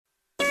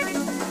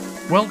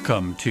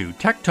Welcome to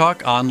Tech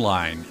Talk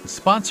Online,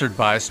 sponsored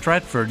by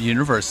Stratford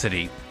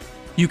University.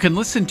 You can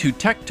listen to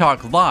Tech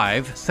Talk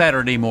live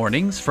Saturday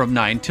mornings from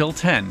 9 till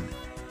 10.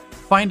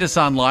 Find us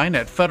online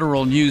at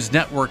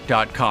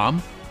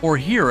federalnewsnetwork.com or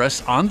hear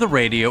us on the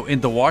radio in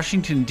the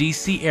Washington,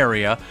 D.C.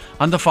 area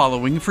on the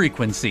following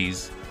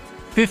frequencies: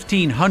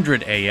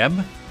 1500 AM,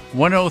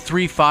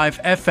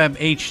 1035 FM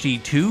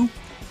HD2,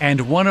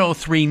 and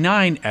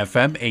 1039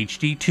 FM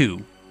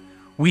HD2.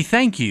 We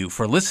thank you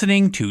for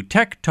listening to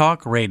Tech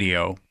Talk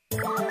Radio.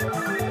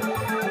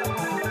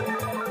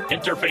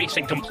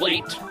 Interfacing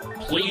complete.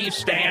 Please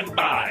stand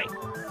by.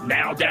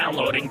 Now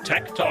downloading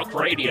Tech Talk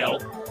Radio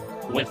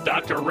with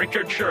Dr.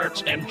 Richard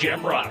Schertz and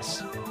Jim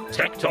Russ.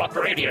 Tech Talk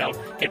Radio,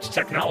 it's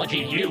technology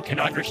you can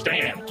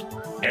understand.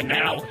 And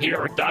now, here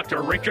are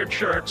Dr. Richard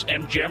Schertz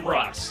and Jim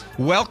Russ.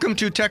 Welcome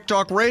to Tech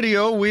Talk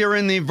Radio. We are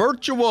in the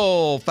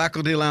virtual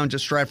faculty lounge at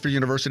Stratford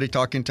University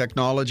talking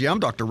technology. I'm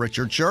Dr.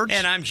 Richard Schertz.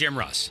 And I'm Jim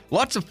Russ.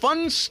 Lots of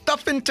fun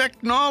stuff in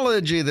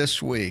technology this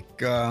week.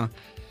 The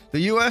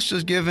U.S.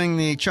 is giving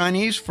the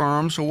Chinese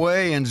firms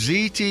Huawei and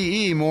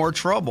ZTE more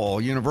trouble.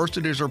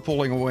 Universities are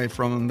pulling away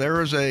from them. There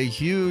is a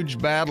huge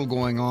battle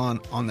going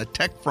on the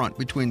tech front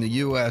between the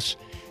U.S.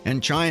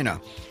 and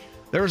China.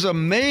 There's a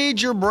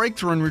major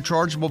breakthrough in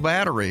rechargeable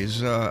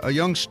batteries. A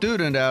young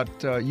student at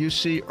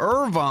UC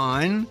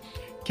Irvine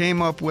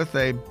came up with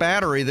a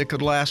battery that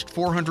could last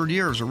 400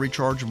 years, a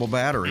rechargeable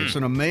battery. It's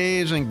an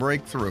amazing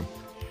breakthrough.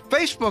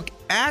 Facebook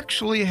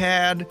actually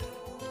had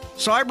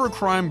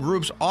cybercrime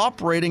groups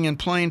operating in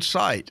plain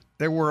sight.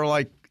 There were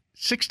like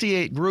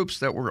 68 groups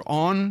that were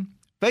on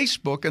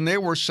Facebook, and they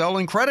were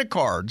selling credit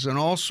cards and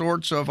all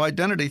sorts of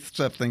identity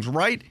theft things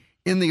right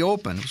in the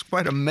open. It was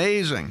quite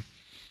amazing.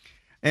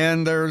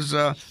 And there's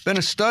been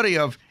a study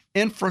of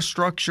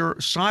infrastructure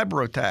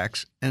cyber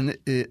attacks, and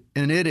it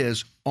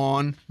is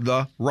on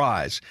the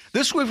rise.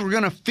 This week we're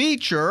going to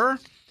feature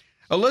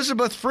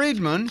Elizabeth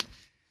Friedman.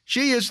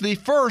 She is the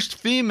first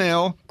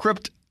female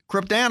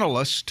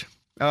cryptanalyst.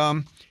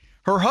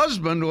 Her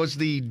husband was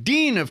the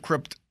dean of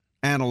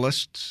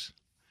cryptanalysts.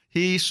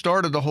 He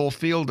started the whole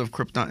field of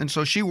crypto, and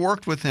so she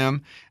worked with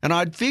him. And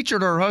I'd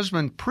featured her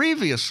husband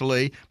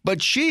previously,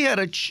 but she had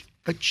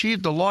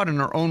achieved a lot in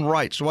her own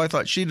right, so I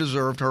thought she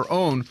deserved her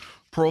own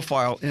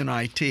profile in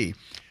IT.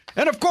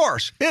 And of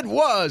course, it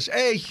was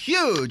a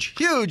huge,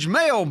 huge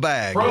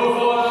mailbag.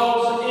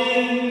 Profiles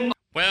in.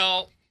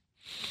 Well,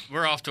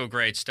 we're off to a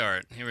great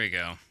start. Here we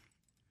go.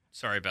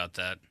 Sorry about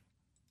that.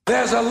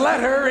 There's a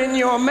letter in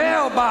your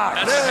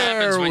mailbox. That's what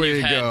happens when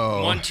you've had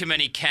go. one too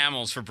many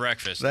camels for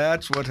breakfast.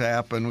 That's what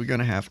happened. We're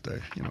going to have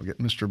to, get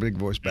Mr. Big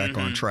Voice back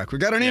on track. We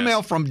got an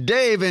email from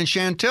Dave in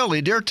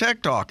Chantilly. Dear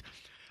Tech Talk,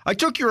 I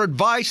took your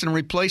advice and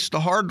replaced the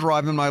hard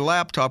drive in my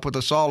laptop with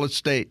a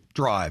solid-state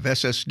drive,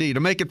 SSD, to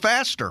make it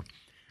faster.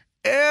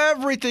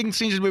 Everything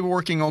seems to be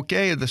working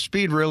okay. The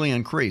speed really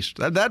increased.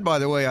 That, by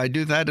the way,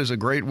 that is a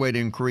great way to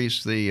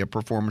increase the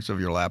performance of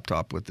your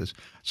laptop with this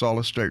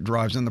solid-state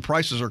drives, and the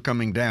prices are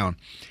coming down.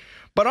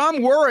 But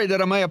I'm worried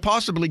that I may have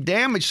possibly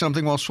damaged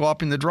something while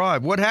swapping the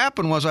drive. What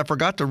happened was I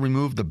forgot to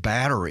remove the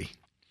battery.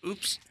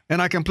 Oops.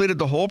 And I completed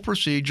the whole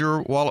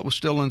procedure while it was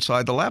still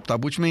inside the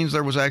laptop, which means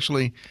there was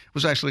actually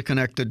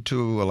connected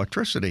to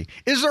electricity.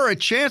 Is there a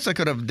chance I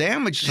could have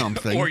damaged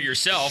something? Or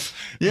yourself.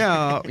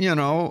 Yeah,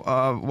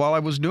 while I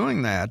was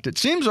doing that. It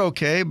seems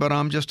okay, but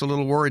I'm just a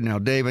little worried now.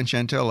 Dave in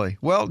Chantilly.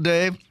 Well,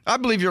 Dave, I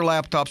believe your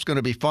laptop's going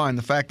to be fine.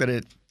 The fact that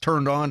it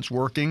turned on, it's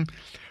working,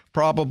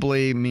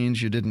 probably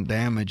means you didn't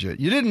damage it.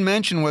 You didn't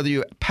mention whether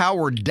you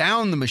powered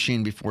down the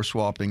machine before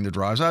swapping the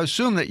drives. I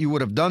assume that you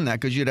would have done that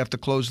because you'd have to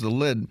close the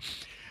lid.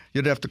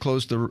 You'd have to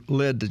close the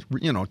lid,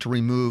 to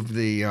remove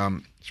the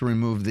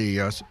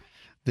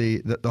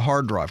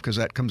hard drive, because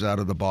that comes out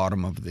of the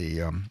bottom of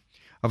the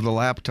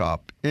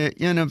laptop.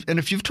 And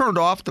if you've turned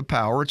off the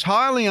power, it's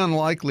highly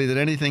unlikely that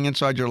anything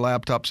inside your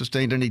laptop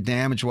sustained any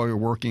damage while you're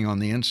working on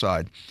the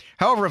inside.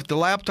 However, if the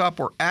laptop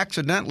were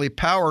accidentally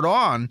powered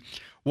on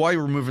while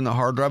you're removing the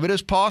hard drive, it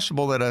is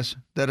possible that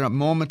a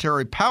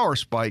momentary power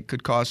spike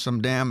could cause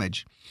some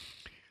damage.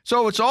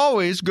 So it's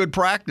always good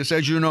practice,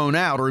 as you know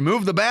now, to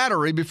remove the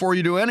battery before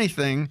you do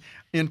anything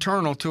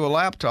internal to a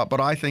laptop. But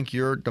I think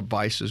your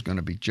device is going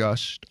to be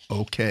just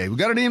okay. We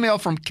got an email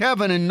from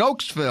Kevin in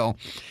Nokesville.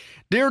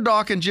 Dear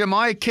Doc and Jim,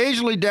 I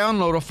occasionally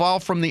download a file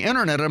from the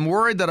internet. I'm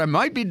worried that I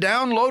might be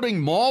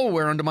downloading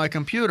malware into my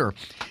computer.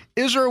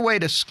 Is there a way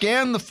to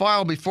scan the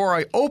file before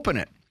I open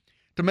it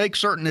to make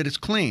certain that it's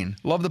clean?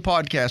 Love the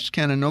podcast,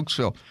 Ken in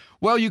Nokesville.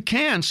 Well, you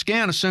can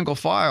scan a single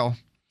file,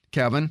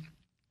 Kevin.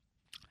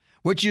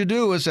 What you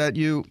do is that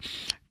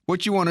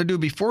what you want to do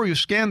before you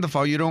scan the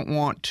file, you don't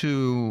want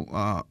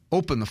to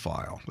open the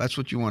file. That's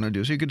what you want to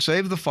do. So you could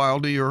save the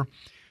file to your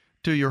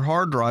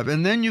hard drive,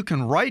 and then you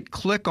can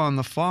right-click on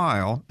the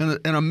file, and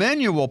a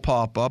menu will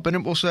pop up, and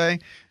it will say,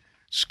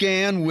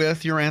 scan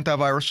with your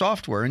antivirus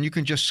software, and you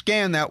can just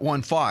scan that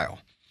one file.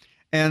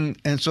 And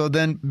so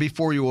then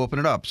before you open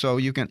it up. So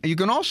you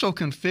can also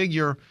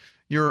configure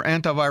your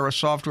antivirus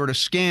software to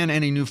scan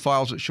any new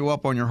files that show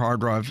up on your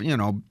hard drive,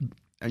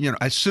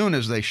 as soon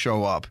as they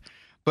show up.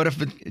 But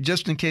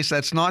just in case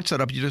that's not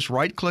set up, you just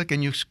right-click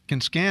and you can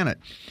scan it.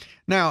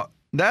 Now,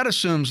 that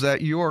assumes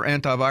that your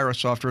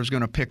antivirus software is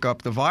going to pick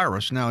up the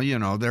virus. Now,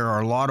 there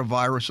are a lot of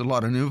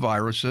new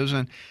viruses,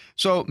 and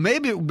so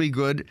maybe it would be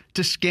good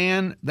to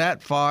scan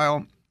that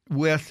file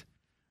with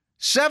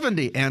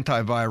 70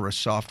 antivirus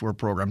software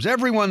programs,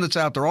 everyone that's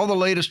out there, all the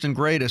latest and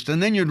greatest,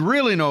 and then you'd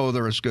really know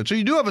they're as good. So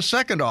you do have a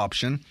second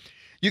option.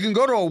 You can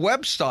go to a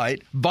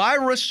website,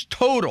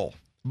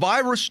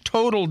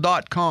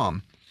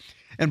 virustotal.com.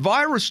 And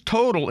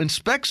VirusTotal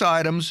inspects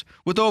items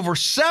with over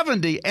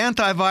 70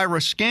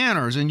 antivirus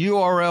scanners and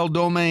URL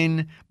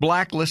domain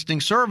blacklisting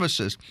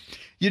services.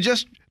 You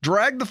just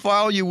drag the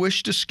file you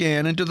wish to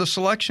scan into the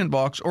selection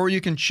box, or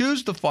you can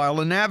choose the file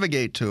and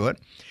navigate to it.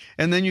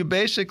 And then you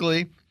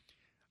basically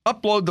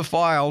upload the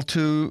file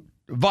to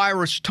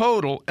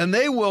VirusTotal, and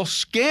they will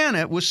scan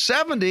it with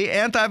 70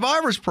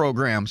 antivirus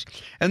programs.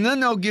 And then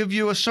they'll give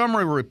you a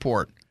summary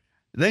report.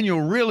 Then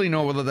you'll really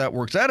know whether that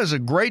works. That is a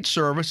great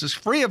service. It's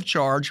free of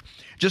charge.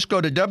 Just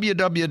go to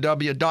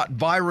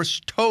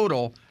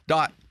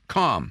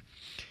www.virustotal.com.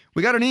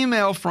 We got an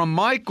email from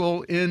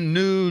Michael in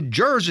New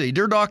Jersey.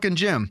 Dear Doc and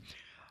Jim,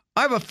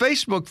 I have a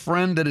Facebook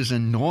friend that is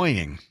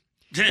annoying,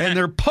 and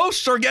their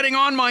posts are getting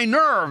on my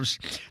nerves.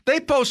 They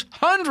post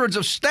hundreds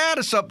of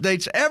status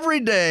updates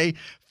every day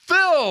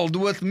filled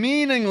with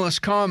meaningless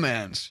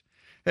comments.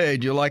 Hey,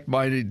 do you like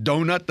my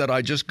donut that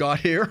I just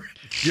got here?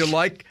 Do you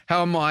like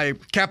how my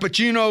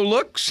cappuccino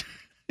looks?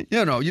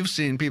 You've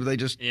seen people, they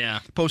just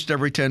post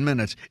every 10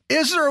 minutes.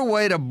 Is there a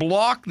way to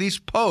block these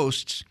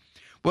posts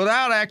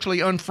without actually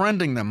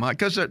unfriending them?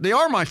 Because they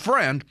are my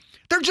friend.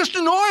 They're just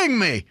annoying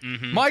me.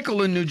 Mm-hmm.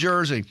 Michael in New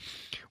Jersey.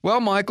 Well,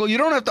 Michael, you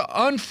don't have to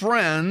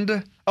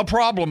unfriend a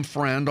problem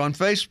friend on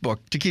Facebook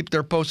to keep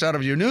their posts out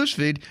of your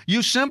newsfeed.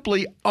 You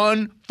simply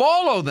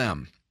unfollow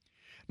them.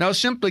 Now,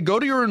 simply go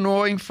to your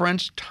annoying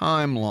friend's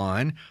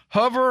timeline,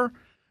 hover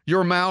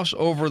your mouse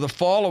over the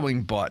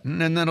following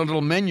button, and then a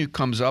little menu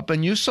comes up,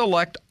 and you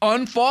select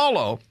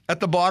unfollow at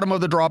the bottom of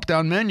the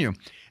drop-down menu.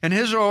 And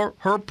his or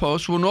her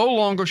post will no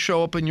longer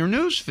show up in your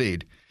news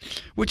feed,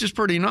 which is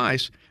pretty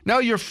nice. Now,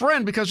 your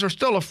friend, because they're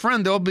still a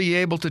friend, they'll be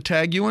able to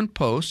tag you in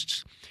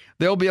posts.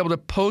 They'll be able to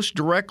post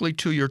directly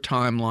to your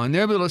timeline.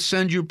 They'll be able to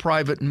send you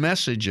private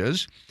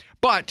messages.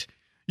 But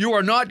you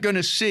are not going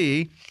to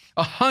see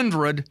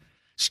 100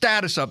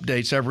 status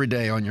updates every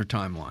day on your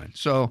timeline.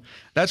 So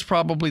that's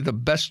probably the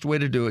best way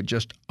to do it.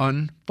 Just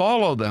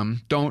unfollow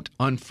them. Don't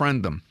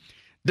unfriend them.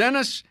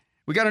 Dennis,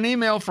 we got an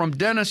email from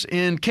Dennis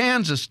in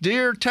Kansas.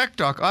 Dear Tech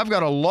Talk, I've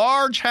got a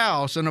large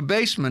house and a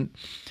basement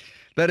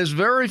that is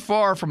very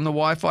far from the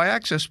Wi-Fi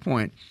access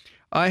point.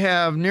 I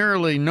have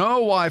nearly no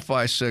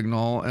Wi-Fi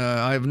signal.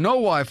 I have no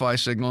Wi-Fi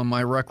signal in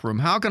my rec room.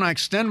 How can I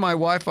extend my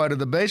Wi-Fi to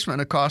the basement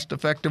in a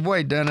cost-effective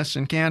way? Dennis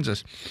in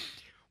Kansas.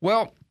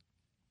 Well,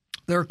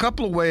 there are a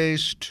couple of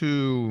ways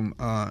to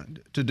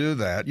do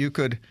that. You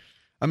could,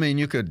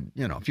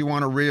 if you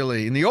want to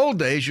really, in the old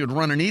days, you'd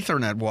run an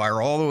Ethernet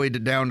wire all the way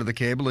down to the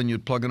cable, and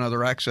you'd plug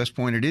another access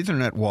pointed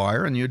Ethernet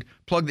wire, and you'd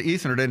plug the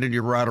Ethernet into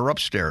your router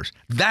upstairs.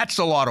 That's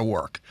a lot of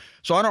work.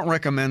 So I don't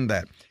recommend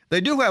that. They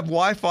do have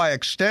Wi-Fi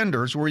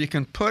extenders where you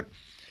can put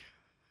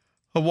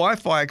a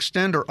Wi-Fi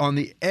extender on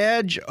the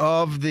edge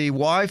of the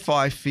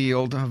Wi-Fi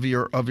field of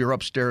your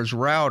upstairs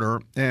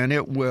router, and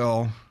it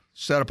will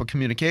set up a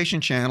communication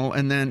channel,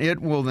 and then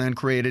it will then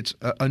create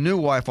a new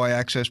Wi-Fi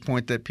access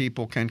point that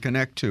people can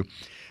connect to.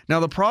 Now,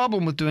 the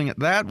problem with doing it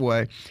that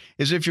way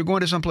is if you're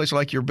going to someplace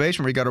like your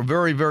basement where you got a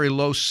very, very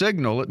low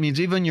signal, it means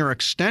even your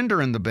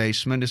extender in the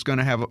basement is going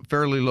to have a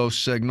fairly low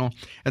signal,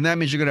 and that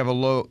means you're going to have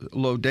a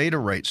low data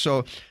rate.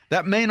 So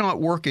that may not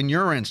work in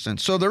your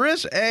instance. So there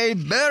is a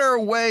better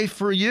way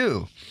for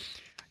you.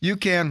 You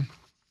can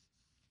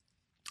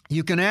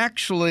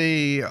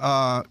actually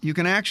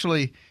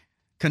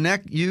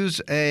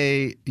use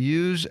a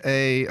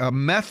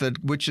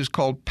method which is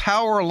called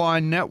power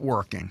line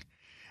networking.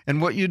 And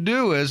what you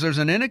do is there's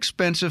an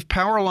inexpensive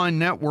power line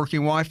networking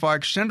Wi-Fi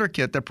extender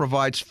kit that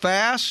provides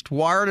fast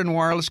wired and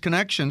wireless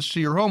connections to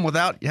your home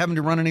without having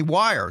to run any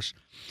wires.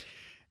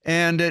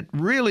 And it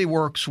really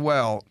works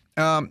well.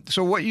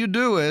 So what you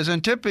do is,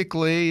 and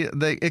typically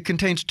it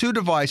contains two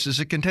devices.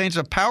 It contains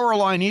a power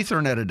line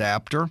Ethernet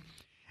adapter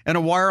and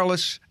a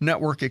wireless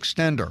network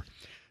extender.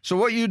 So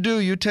what you do,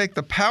 you take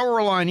the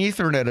power line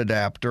Ethernet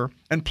adapter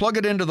and plug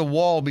it into the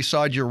wall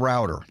beside your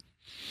router.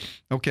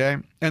 Okay,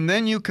 and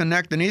then you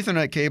connect an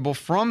Ethernet cable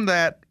from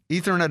that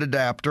Ethernet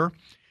adapter,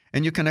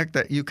 and you connect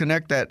that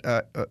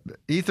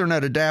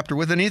Ethernet adapter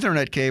with an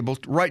Ethernet cable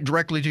right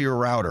directly to your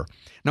router.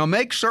 Now,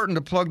 make certain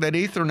to plug that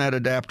Ethernet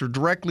adapter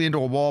directly into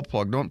a wall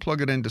plug. Don't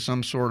plug it into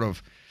some sort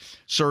of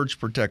surge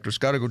protector. It's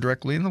got to go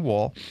directly in the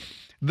wall.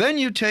 Then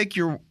you take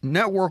your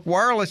network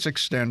wireless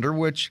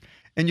extender,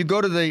 and you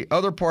go to the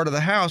other part of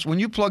the house.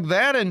 When you plug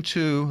that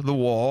into the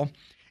wall,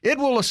 it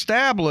will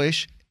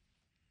establish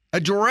a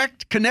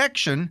direct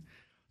connection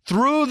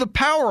through the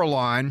power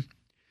line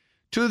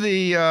to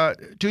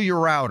your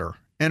router.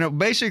 And it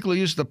basically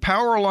uses the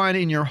power line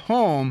in your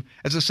home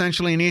as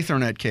essentially an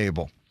Ethernet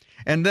cable.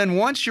 And then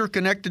once you're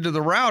connected to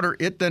the router,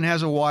 it then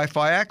has a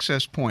Wi-Fi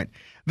access point.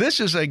 This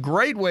is a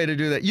great way to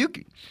do that.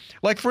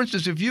 Like for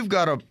instance, if you've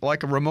got a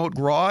remote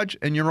garage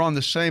and you're on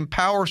the same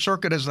power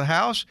circuit as the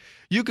house,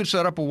 you could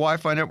set up a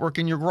Wi-Fi network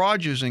in your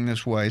garage using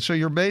this way. So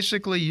you're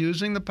basically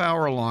using the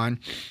power line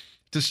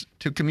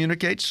to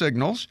communicate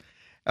signals,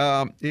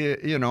 at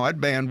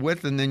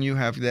bandwidth, and then you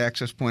have the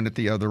access point at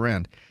the other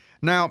end.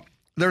 Now,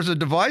 there's a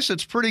device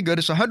that's pretty good.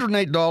 It's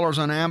 $108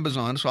 on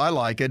Amazon, so I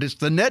like it. It's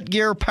the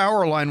Netgear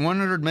Powerline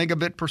 100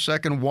 megabit per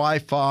second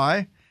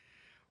Wi-Fi,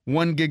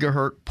 1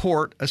 gigahertz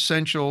port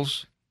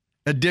essentials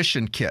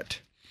edition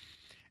kit.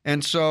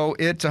 And so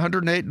it's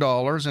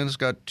 $108, and it's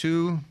got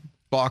two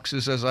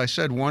boxes, as I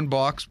said. One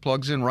box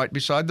plugs in right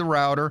beside the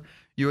router.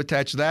 You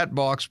attach that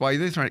box by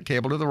the Ethernet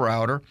cable to the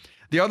router.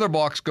 The other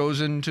box goes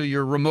into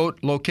your remote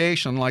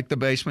location, like the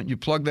basement. You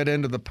plug that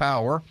into the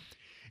power.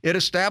 It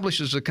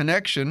establishes a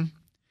connection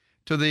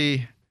to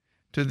the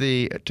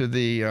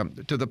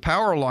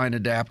power line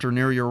adapter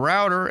near your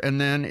router,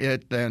 and then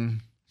it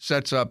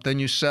sets up. Then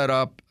you set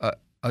up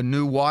a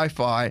new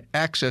Wi-Fi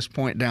access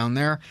point down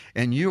there,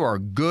 and you are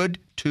good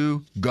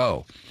to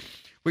go.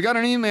 We got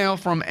an email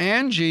from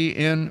Angie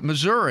in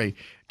Missouri.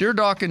 Dear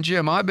Doc and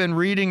Jim, I've been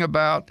reading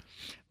about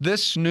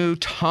this new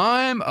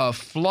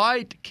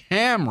time-of-flight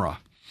camera.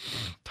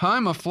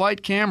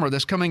 Time-of-flight camera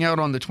that's coming out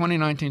on the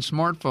 2019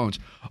 smartphones.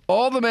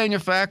 All the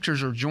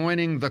manufacturers are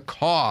joining the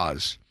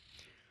cause.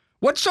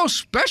 What's so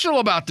special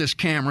about this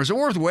camera? Is it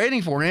worth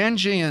waiting for?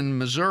 Angie in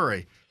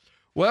Missouri.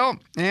 Well,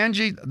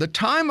 Angie, the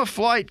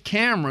time-of-flight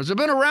cameras have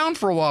been around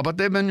for a while, but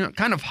they've been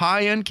kind of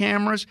high-end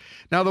cameras.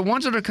 Now, the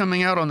ones that are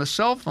coming out on the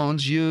cell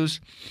phones use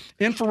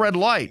infrared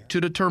light to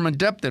determine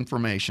depth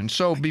information.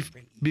 So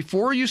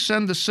before you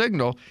send the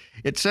signal,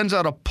 it sends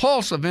out a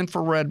pulse of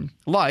infrared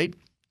light,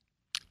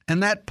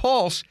 and that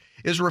pulse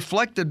is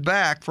reflected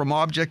back from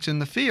objects in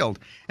the field.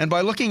 And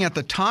by looking at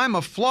the time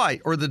of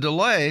flight or the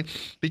delay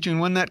between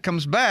when that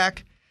comes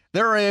back,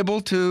 they're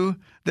able to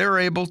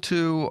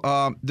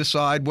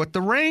decide what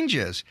the range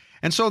is.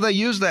 And so they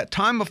use that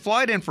time of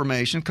flight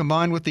information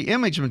combined with the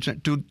image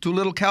to do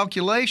little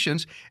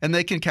calculations, and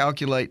they can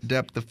calculate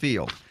depth of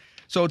field.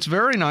 So it's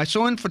very nice.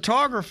 So in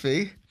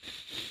photography,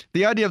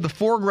 the idea of the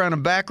foreground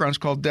and background is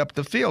called depth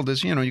of field.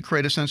 Is, you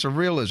create a sense of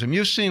realism.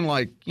 You've seen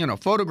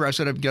photographs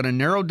that have got a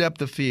narrow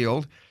depth of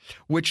field,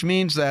 which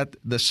means that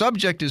the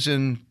subject is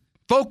in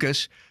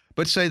focus,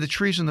 but say the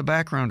trees in the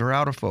background are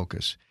out of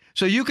focus.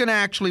 So you can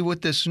actually,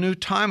 with this new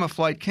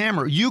time-of-flight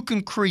camera, you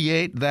can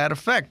create that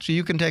effect. So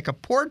you can take a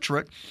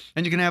portrait,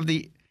 and you can have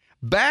the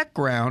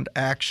background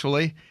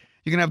actually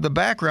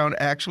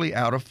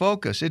out of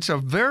focus. It's a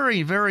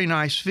very, very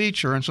nice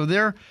feature, and so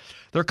they're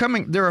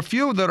coming. There are a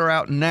few that are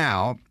out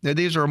now.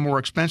 These are more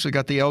expensive. We've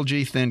got the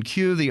LG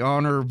ThinQ, the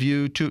Honor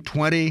View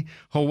 220,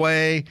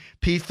 Huawei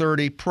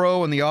P30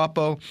 Pro, and the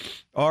Oppo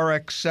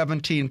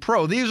RX17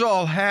 Pro. These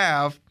all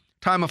have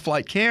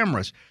time-of-flight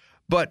cameras.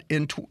 But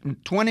in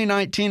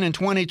 2019 and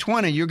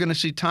 2020, you're going to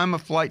see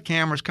time-of-flight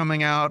cameras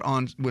coming out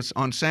on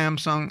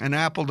Samsung and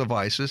Apple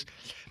devices,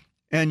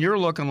 and you're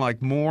looking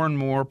like more and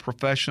more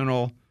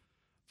professional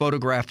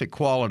photographic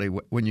quality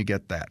when you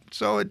get that.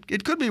 So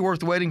it could be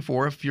worth waiting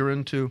for if you're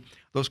into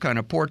those kind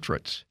of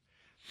portraits.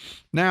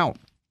 Now,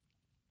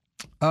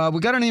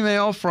 we got an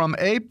email from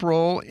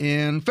April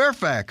in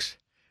Fairfax.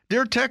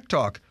 Dear Tech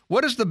Talk,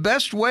 what is the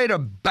best way to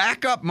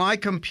back up my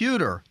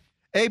computer?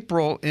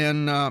 April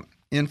in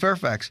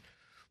Fairfax.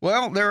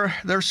 Well, there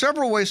are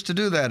several ways to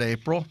do that,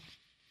 April.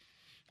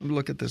 Let me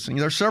look at this thing.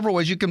 There are several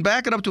ways. You can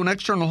back it up to an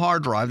external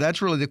hard drive.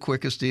 That's really the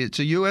quickest. It's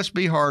a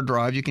USB hard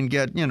drive. You can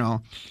get,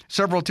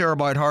 several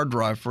terabyte hard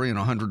drive for,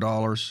 $100,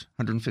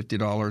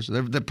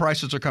 $150. The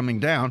prices are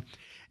coming down.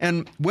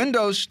 And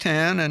Windows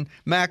 10 and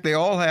Mac, they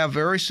all have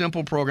very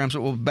simple programs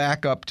that will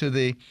back up to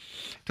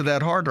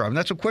that hard drive. And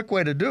that's a quick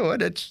way to do it.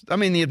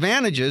 The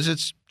advantage is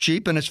it's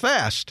cheap and it's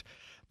fast.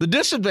 The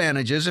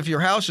disadvantage is if your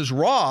house is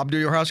robbed or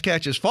your house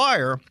catches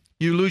fire,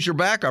 you lose your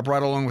backup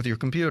right along with your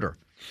computer.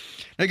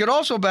 Now, you could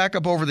also back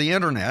up over the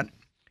internet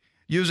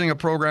using a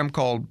program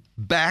called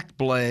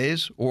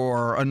Backblaze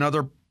or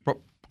another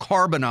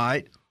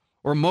Carbonite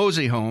or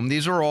Mosey Home.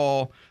 These are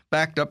all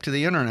backed up to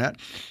the internet,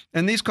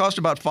 and these cost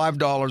about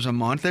 $5 a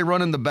month. They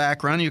run in the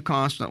background. You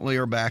constantly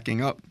are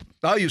backing up.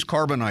 I'll use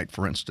Carbonite,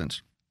 for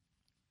instance.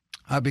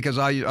 Because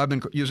I've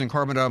been using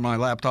Carbonite on my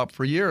laptop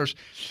for years,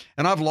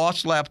 and I've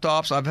lost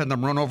laptops. I've had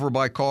them run over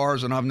by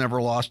cars, and I've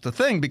never lost a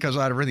thing because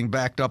I had everything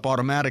backed up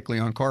automatically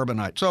on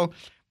Carbonite. So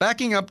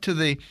backing up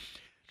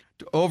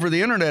over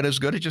the internet is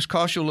good. It just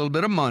costs you a little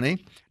bit of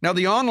money. Now,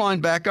 the online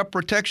backup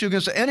protects you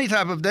against any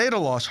type of data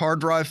loss,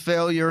 hard drive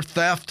failure,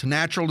 theft,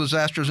 natural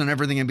disasters, and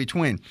everything in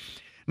between.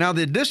 Now,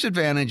 the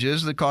disadvantage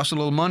is that it costs a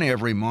little money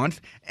every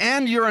month,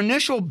 and your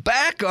initial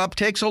backup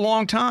takes a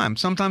long time.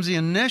 Sometimes the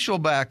initial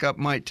backup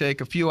might take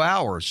a few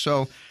hours,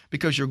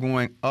 because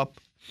you're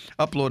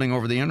uploading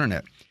over the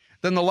internet.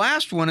 Then the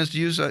last one is to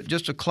use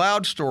just a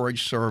cloud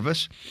storage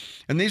service,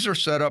 and these are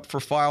set up for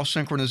file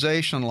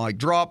synchronization like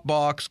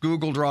Dropbox,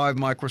 Google Drive,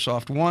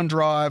 Microsoft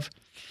OneDrive,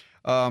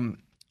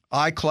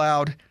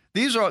 iCloud.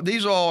 these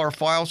all are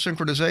file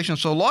synchronization.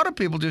 So a lot of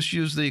people just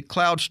use the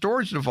cloud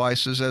storage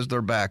devices as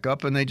their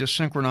backup, and they just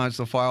synchronize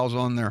the files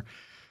on their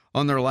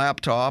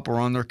laptop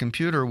or on their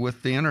computer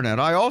with the internet.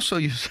 I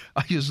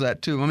use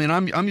that too. I mean,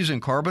 I'm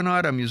using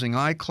Carbonite, I'm using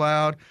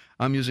iCloud,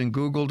 I'm using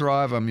Google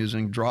Drive, I'm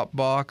using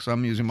Dropbox,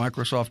 I'm using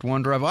Microsoft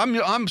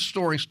OneDrive. I'm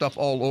storing stuff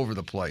all over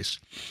the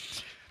place.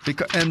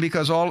 And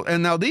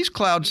now these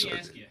clouds. Let me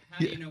ask you,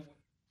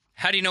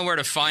 how do you know where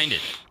to find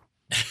it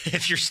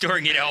if you're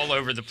storing it all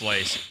over the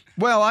place?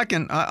 Well,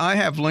 I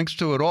have links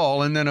to it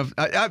all, and then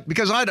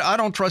because I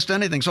don't trust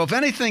anything. So if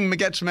anything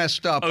gets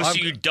messed up, so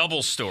you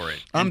double store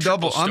it. I'm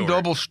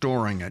double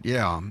storing it.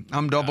 Yeah,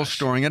 I'm double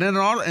storing it, and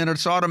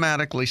it's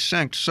automatically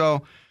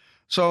synced.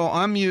 So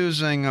I'm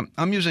using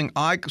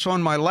so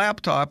on my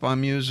laptop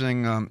I'm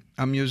using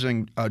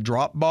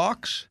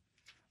Dropbox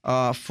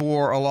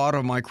for a lot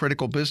of my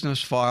critical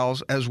business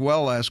files, as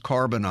well as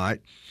Carbonite.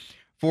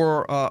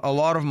 For a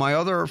lot of my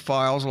other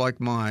files,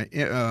 like my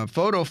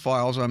photo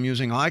files, I'm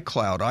using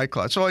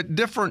iCloud. So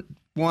different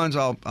ones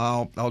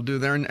I'll do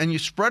there, and you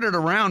spread it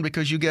around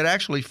because you get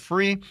actually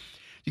free.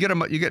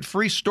 You get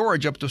free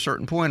storage up to a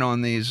certain point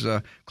on these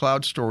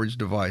cloud storage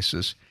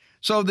devices.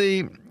 So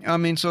the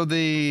advantage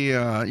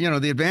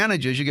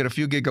is you get a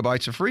few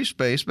gigabytes of free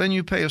space, then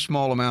you pay a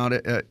small amount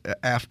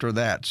after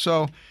that.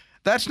 So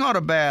that's not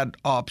a bad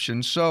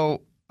option.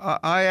 So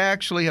I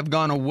actually have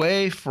gone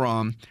away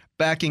from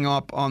backing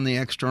up on the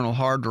external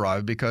hard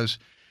drive, because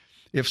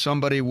if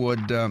somebody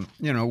would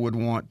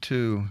want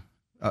to,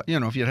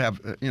 if you'd have,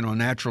 a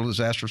natural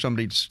disaster,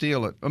 somebody to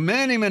steal it.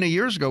 Many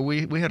years ago,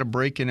 we had a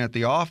break-in at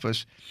the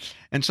office,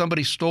 and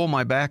somebody stole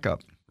my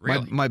backup,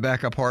 my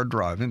backup hard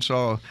drive. And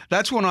so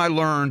that's when I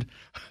learned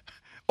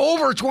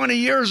over 20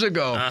 years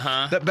ago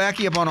that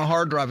backing up on a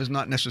hard drive is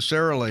not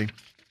necessarily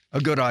a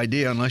good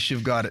idea unless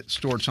you've got it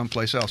stored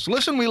someplace else.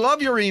 Listen, we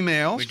love your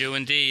emails. We do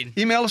indeed.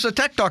 Email us at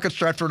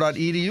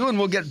techtalk@stratford.edu, and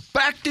we'll get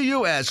back to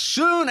you as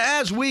soon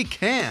as we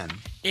can.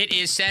 It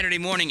is Saturday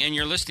morning, and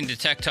you're listening to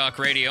Tech Talk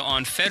Radio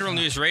on Federal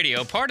News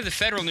Radio, part of the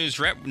Federal News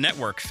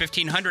Network,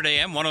 1500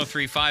 AM,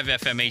 103.5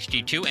 FM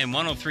HD2, and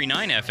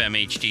 103.9 FM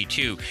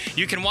HD2.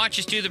 You can watch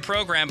us do the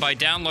program by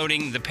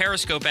downloading the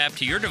Periscope app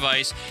to your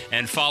device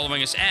and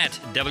following us at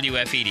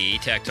WFED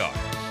Tech Talk.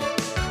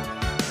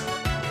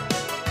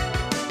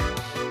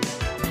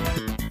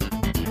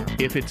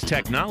 If it's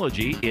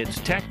technology, it's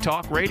Tech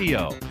Talk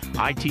Radio.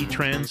 IT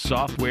trends,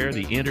 software,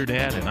 the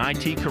internet, and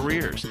IT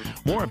careers.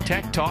 More of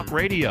Tech Talk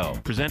Radio,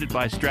 presented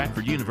by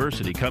Stratford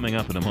University, coming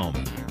up in a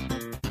moment.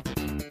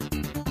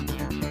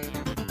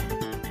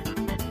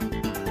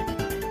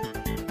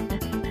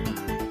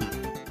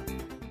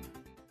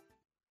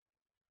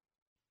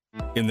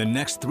 In the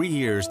next 3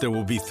 years, there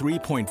will be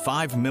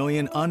 3.5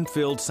 million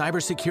unfilled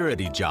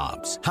cybersecurity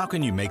jobs. How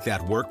can you make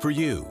that work for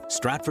you?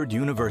 Stratford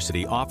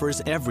University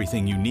offers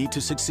everything you need to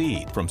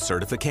succeed, from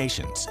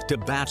certifications to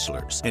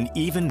bachelor's and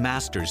even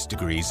master's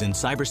degrees in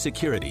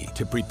cybersecurity,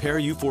 to prepare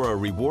you for a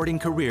rewarding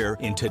career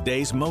in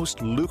today's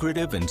most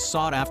lucrative and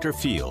sought-after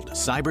field,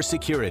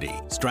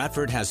 cybersecurity.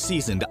 Stratford has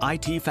seasoned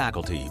IT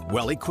faculty,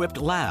 well-equipped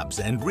labs,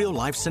 and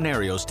real-life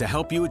scenarios to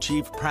help you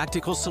achieve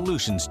practical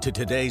solutions to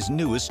today's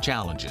newest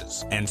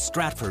challenges. And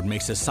Stratford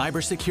makes a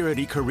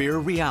cybersecurity career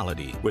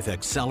reality with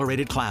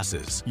accelerated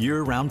classes,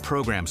 year-round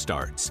program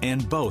starts,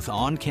 and both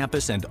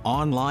on-campus and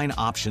online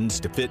options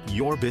to fit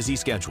your busy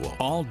schedule.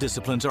 All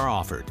disciplines are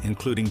offered,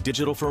 including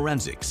digital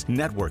forensics,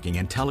 networking,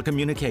 and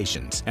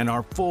telecommunications, and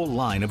our full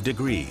line of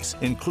degrees,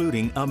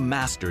 including a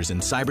master's in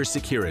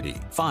cybersecurity.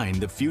 Find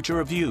the future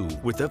of you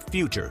with a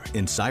future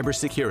in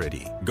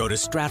cybersecurity. Go to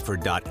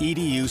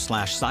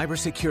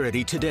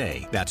stratford.edu/cybersecurity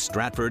today. That's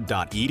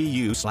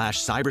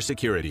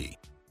stratford.edu/cybersecurity.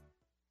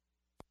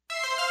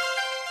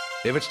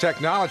 If it's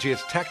technology,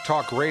 it's Tech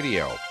Talk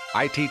Radio.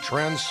 IT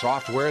trends,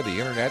 software, the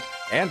internet,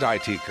 and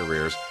IT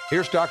careers.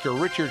 Here's Dr.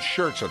 Richard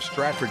Schertz of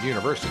Stratford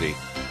University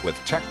with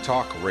Tech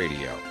Talk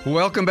Radio.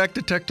 Welcome back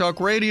to Tech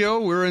Talk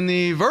Radio. We're in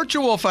the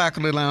virtual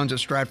faculty lounge at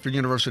Stratford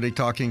University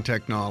talking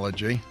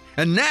technology.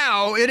 And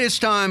now it is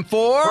time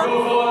for...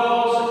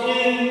 Profiles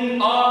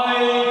in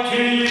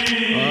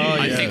IT.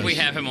 I think we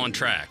have him on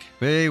track.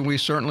 Hey, we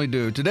certainly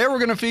do. Today we're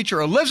going to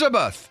feature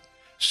Elizabeth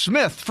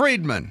Smith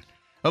Friedman.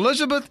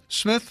 Elizabeth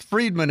Smith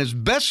Friedman is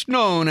best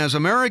known as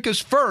America's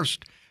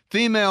first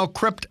female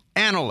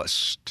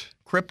cryptanalyst.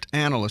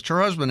 Cryptanalyst.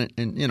 Her husband,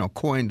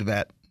 coined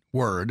that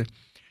word.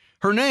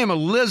 Her name,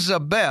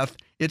 Elizabeth,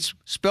 it's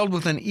spelled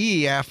with an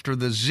E after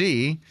the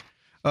Z.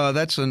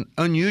 That's an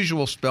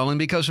unusual spelling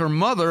because her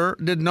mother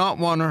did not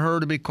want her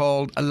to be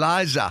called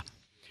Eliza.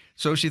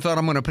 So she thought,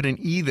 I'm going to put an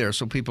E there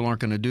so people aren't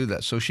going to do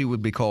that. So she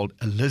would be called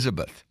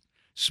Elizabeth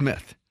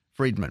Smith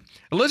Friedman.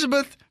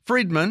 Elizabeth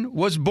Friedman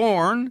was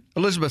born,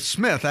 Elizabeth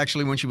Smith,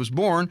 actually, when she was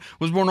born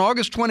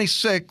August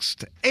 26,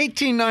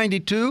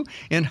 1892,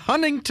 in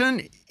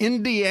Huntington,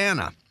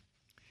 Indiana.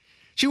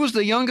 She was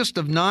the youngest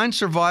of 9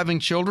 surviving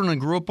children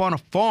and grew up on a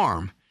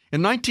farm.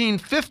 In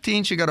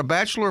 1915, she got a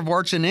Bachelor of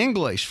Arts in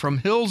English from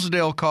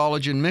Hillsdale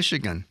College in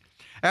Michigan.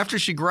 After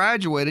she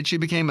graduated, she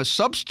became a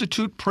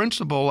substitute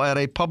principal at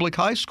a public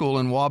high school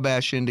in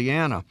Wabash,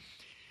 Indiana.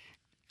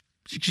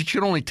 she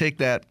could only take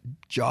that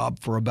job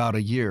for about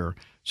a year.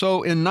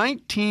 So in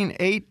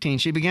 1918,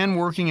 she began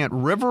working at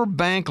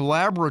Riverbank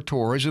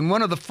Laboratories, in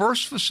one of the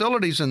first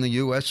facilities in the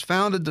U.S.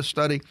 founded to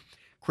study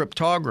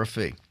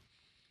cryptography.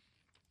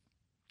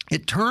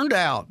 It turned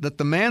out that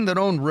the man that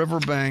owned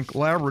Riverbank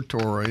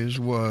Laboratories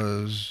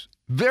was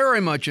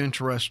very much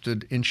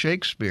interested in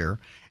Shakespeare,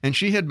 and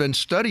she had been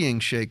studying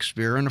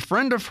Shakespeare, and a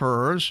friend of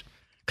hers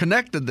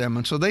connected them,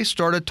 and so they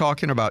started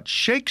talking about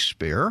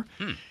Shakespeare,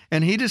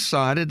 and he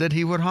decided that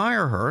he would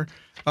hire her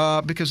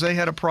because they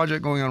had a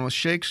project going on with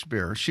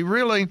Shakespeare. She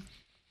really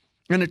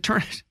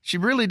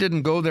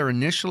didn't go there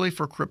initially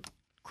for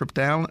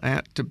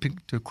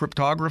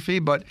cryptography,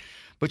 but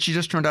she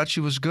just turned out she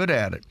was good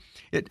at it.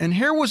 And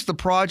here was the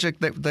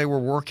project that they were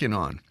working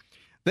on.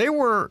 They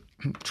were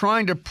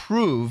trying to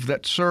prove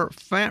that Sir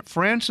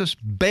Francis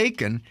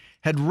Bacon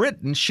had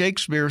written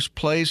Shakespeare's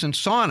plays and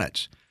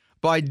sonnets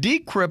by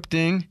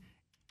decrypting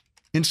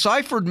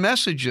enciphered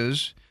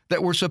messages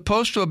that were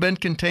supposed to have been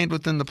contained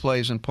within the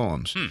plays and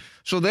poems.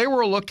 So they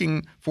were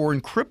looking for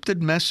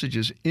encrypted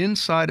messages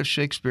inside of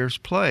Shakespeare's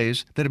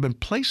plays that had been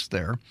placed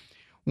there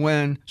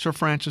when Sir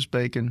Francis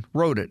Bacon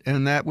wrote it,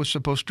 and that was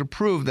supposed to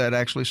prove that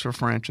actually Sir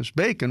Francis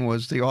Bacon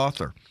was the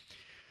author.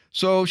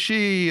 So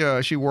she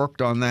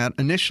worked on that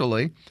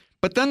initially,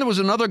 but then there was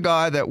another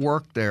guy that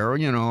worked there.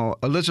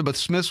 Elizabeth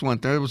Smith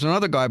went there. There was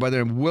another guy by the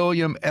name of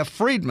William F.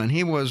 Friedman.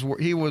 He was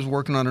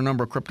working on a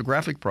number of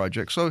cryptographic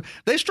projects. So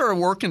they started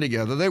working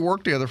together. They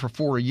worked together for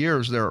 4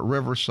 years there at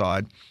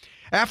Riverside.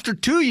 After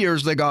 2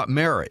 years, they got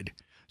married.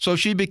 So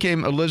she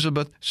became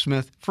Elizabeth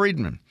Smith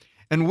Friedman.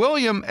 And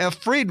William F.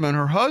 Friedman,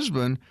 her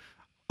husband,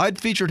 I'd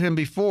featured him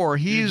before.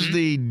 He's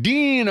the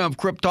dean of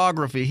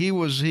cryptography.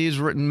 He's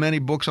written many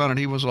books on it.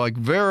 He was like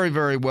very,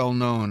 very well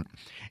known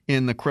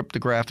in the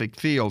cryptographic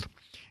field.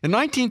 In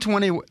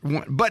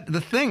 1921, but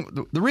the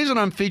reason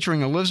I'm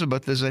featuring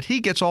Elizabeth is that he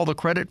gets all the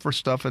credit for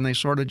stuff and they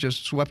sort of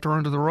just swept her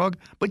under the rug.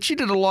 But she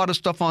did a lot of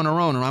stuff on her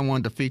own, and I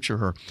wanted to feature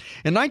her.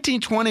 In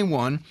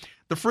 1921,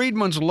 the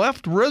Friedmans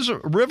left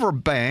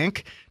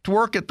Riverbank to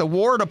work at the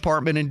War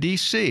Department in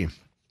D.C.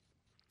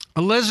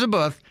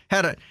 Elizabeth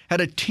had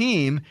a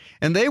team,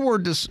 and they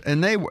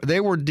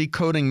were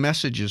decoding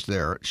messages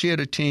there. She had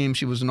a team.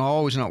 She was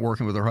always not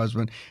working with her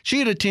husband. She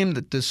had a team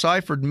that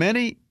deciphered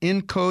many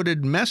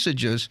encoded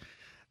messages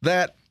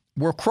that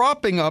were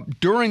cropping up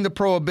during the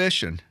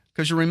Prohibition.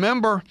 Because you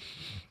remember,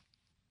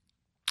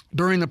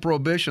 during the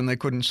Prohibition, they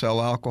couldn't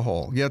sell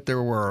alcohol. Yet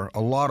there were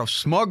a lot of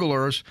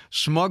smugglers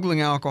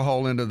smuggling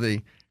alcohol into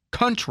the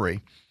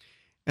country,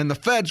 and the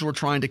feds were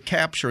trying to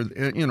catch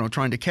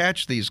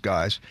these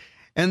guys.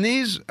 And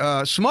these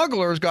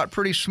smugglers got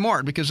pretty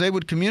smart because they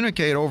would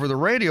communicate over the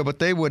radio, but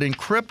they would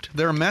encrypt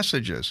their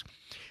messages.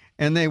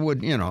 And they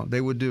would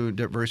do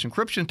various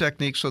encryption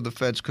techniques so the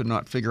feds could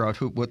not figure out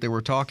what they were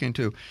talking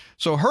to.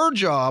 So her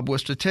job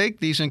was to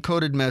take these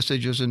encoded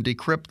messages and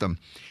decrypt them.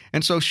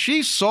 And so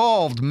she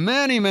solved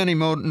many, many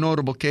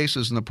notable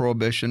cases in the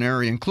Prohibition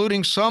era,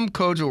 including some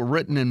codes that were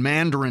written in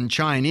Mandarin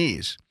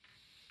Chinese.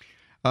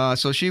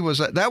 So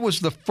that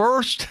was the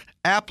first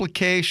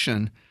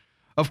application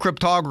of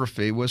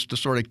cryptography, was to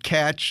sort of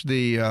catch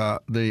the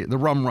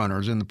rum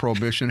runners in the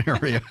Prohibition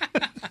area.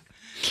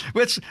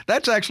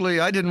 That's actually,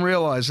 I didn't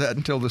realize that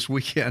until this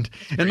weekend.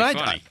 And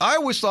I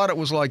always thought it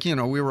was like,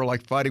 we were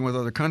like fighting with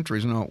other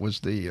countries. No, it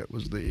was the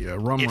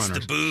rum runners. It's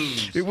the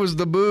booze. It was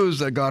the booze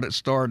that got it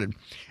started.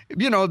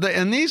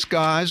 And these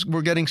guys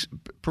were getting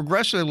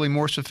progressively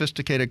more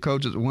sophisticated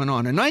codes as it went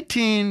on. In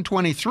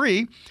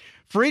 1923,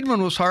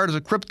 Friedman was hired as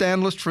a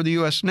cryptanalyst for the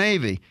U.S.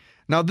 Navy.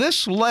 Now,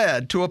 this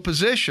led to a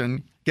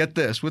position, get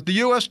this, with the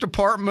U.S.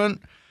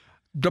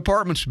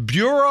 Department's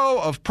Bureau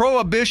of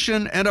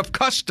Prohibition and of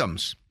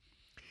Customs.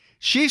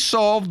 She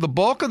solved the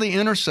bulk of the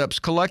intercepts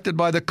collected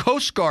by the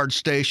Coast Guard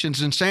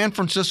stations in San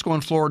Francisco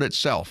and Florida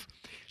itself.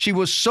 She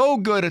was so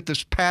good at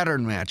this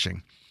pattern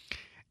matching.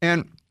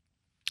 And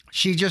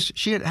she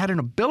had an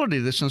ability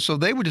to this, and so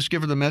they would just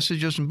give her the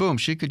messages, and boom,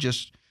 she could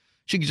just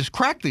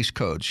crack these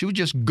codes. She was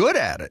just good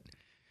at it.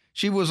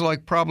 She was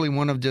like probably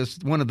one of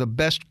the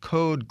best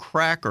code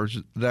crackers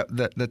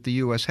that the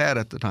U.S. had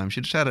at the time.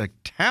 She just had a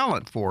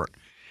talent for it.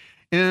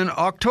 In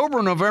October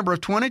and November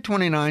of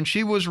 2029,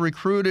 she was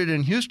recruited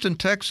in Houston,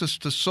 Texas,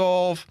 to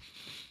solve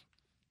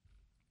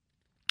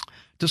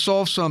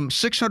some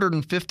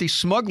 650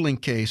 smuggling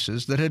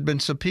cases that had been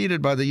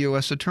subpoenaed by the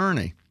U.S.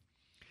 attorney.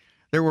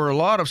 There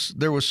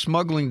was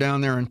smuggling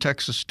down there in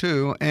Texas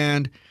too,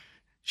 and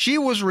she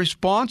was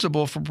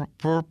responsible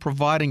for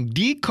providing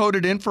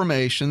decoded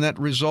information that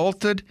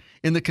resulted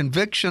in the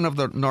conviction of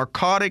the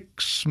narcotic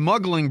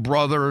smuggling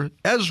brother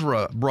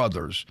Ezra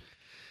brothers.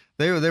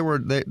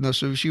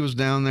 So she was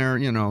down there,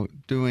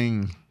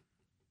 doing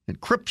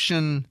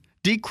decryption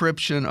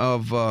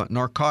of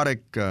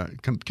narcotic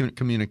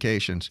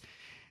communications.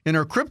 And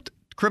her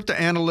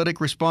cryptoanalytic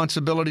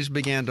responsibilities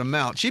began to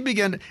mount.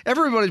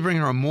 Everybody's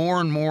bringing her more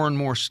and more and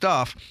more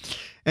stuff,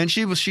 and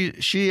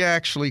she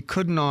actually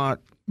could not,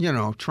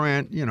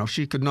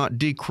 she could not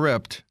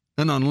decrypt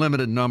an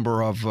unlimited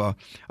number of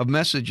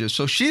messages.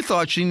 So she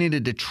thought she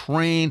needed to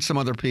train some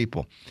other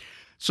people.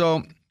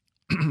 So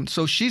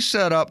she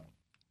set up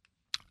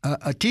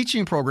a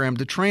teaching program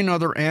to train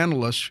other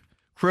analysts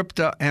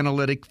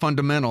cryptanalytic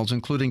fundamentals,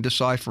 including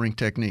deciphering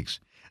techniques.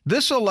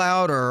 This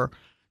allowed her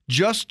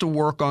just to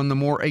work on the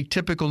more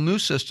atypical new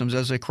systems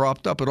as they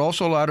cropped up. It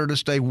also allowed her to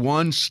stay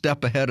one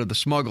step ahead of the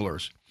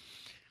smugglers.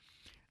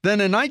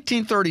 Then in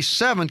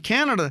 1937,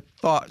 Canada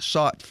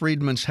sought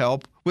Friedman's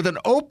help with an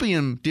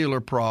opium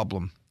dealer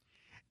problem.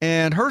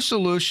 And her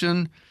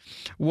solution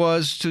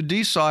was to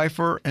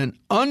decipher an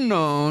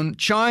unknown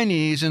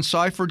Chinese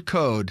enciphered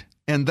code.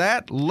 And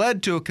that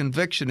led to a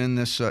conviction in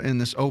this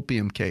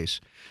opium case.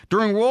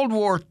 During World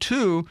War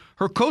II,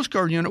 her Coast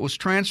Guard unit was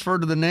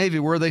transferred to the Navy,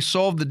 where they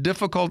solved the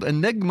difficult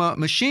Enigma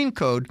machine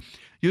code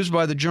used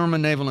by the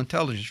German Naval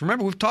Intelligence.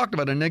 Remember, we've talked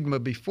about Enigma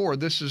before.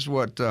 This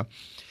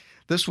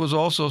was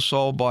also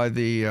solved by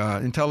the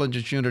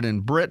intelligence unit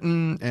in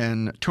Britain,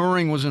 and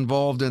Turing was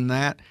involved in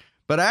that.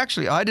 But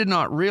actually, I did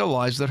not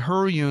realize that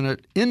her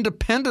unit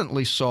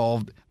independently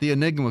solved the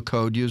Enigma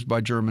code used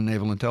by German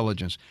Naval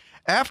Intelligence.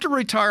 After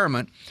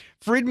retirement,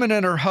 Friedman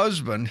and her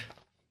husband,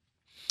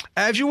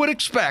 as you would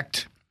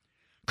expect,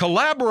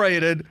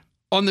 collaborated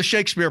on the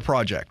Shakespeare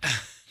Project.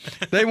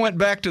 They went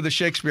back to the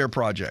Shakespeare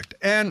Project.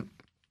 And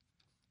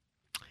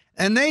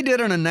they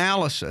did an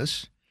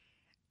analysis,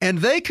 and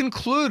they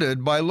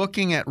concluded by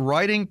looking at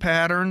writing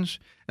patterns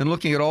and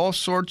looking at all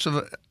sorts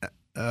of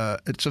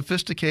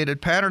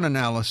sophisticated pattern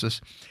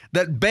analysis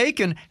that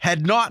Bacon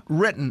had not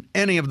written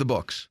any of the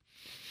books.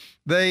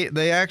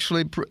 They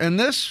actually, and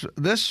this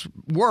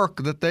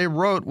work that they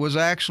wrote was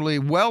actually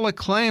well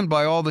acclaimed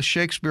by all the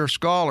Shakespeare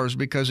scholars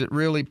because it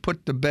really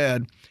put to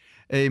bed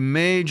a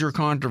major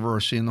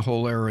controversy in the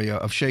whole area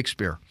of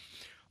Shakespeare.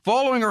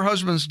 Following her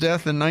husband's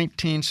death in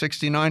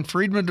 1969,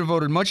 Friedman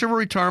devoted much of her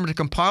retirement to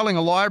compiling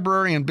a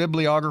library and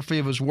bibliography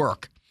of his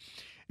work.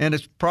 And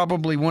it's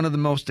probably one of the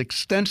most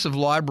extensive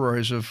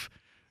libraries of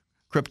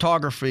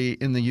cryptography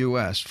in the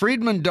U.S.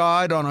 Friedman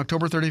died on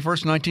October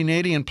 31st,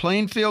 1980 in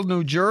Plainfield,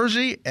 New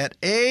Jersey at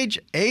age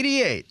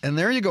 88. And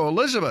there you go,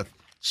 Elizabeth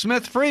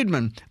Smith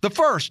Friedman, the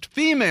first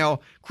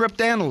female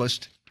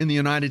cryptanalyst in the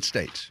United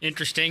States.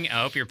 Interesting.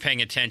 I hope you're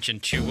paying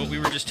attention to what we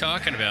were just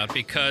talking about,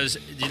 because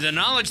the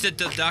knowledge that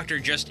the doctor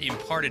just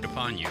imparted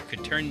upon you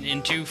could turn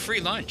into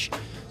free lunch.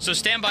 So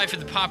stand by for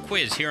the pop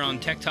quiz here on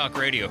Tech Talk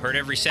Radio, heard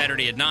every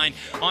Saturday at 9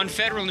 on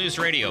Federal News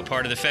Radio,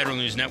 part of the Federal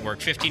News Network,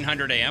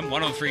 1500 AM,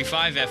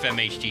 103.5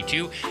 FM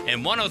HD2,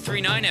 and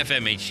 103.9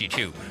 FM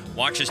HD2.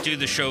 Watch us do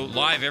the show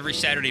live every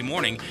Saturday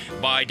morning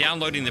by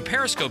downloading the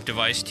Periscope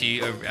device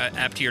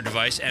app to your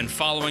device and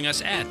following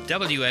us at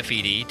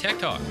WFED Tech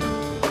Talk.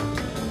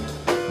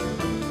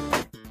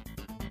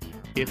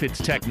 If it's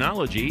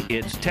technology,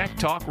 it's Tech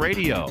Talk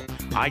Radio.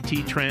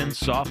 IT trends,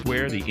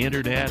 software, the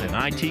internet,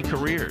 and IT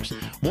careers.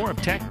 More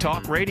of Tech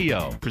Talk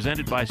Radio,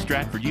 presented by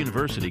Stratford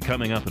University,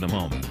 coming up in a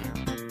moment.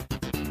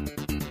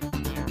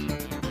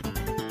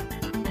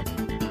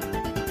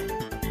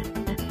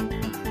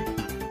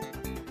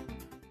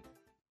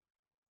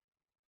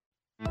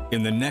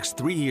 In the next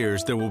 3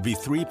 years, there will be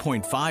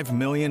 3.5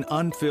 million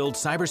unfilled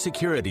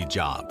cybersecurity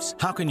jobs.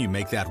 How can you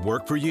make that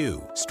work for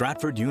you?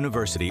 Stratford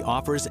University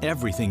offers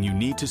everything you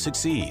need to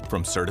succeed,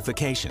 from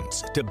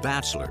certifications to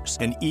bachelor's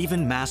and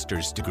even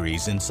master's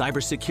degrees in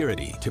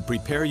cybersecurity to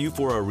prepare you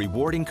for a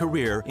rewarding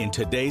career in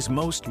today's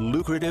most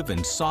lucrative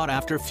and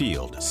sought-after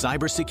field,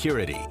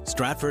 cybersecurity.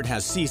 Stratford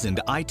has seasoned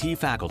IT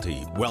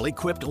faculty,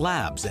 well-equipped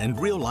labs, and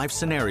real-life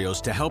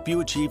scenarios to help you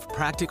achieve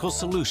practical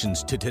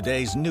solutions to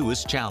today's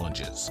newest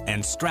challenges.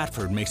 And Stratford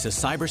makes a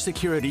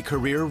cybersecurity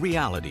career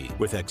reality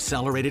with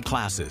accelerated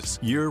classes,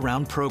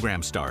 year-round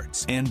program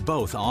starts, and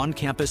both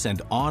on-campus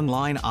and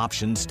online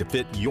options to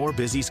fit your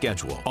busy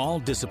schedule. All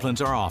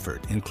disciplines are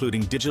offered,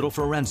 including digital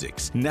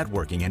forensics,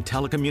 networking, and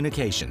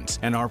telecommunications,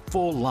 and our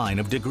full line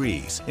of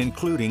degrees,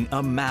 including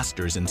a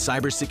master's in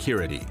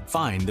cybersecurity.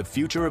 Find the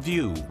future of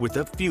you with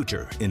a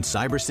future in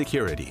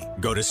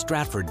cybersecurity. Go to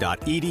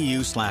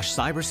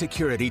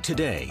stratford.edu/cybersecurity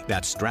today.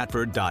 That's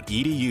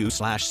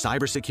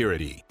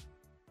stratford.edu/cybersecurity.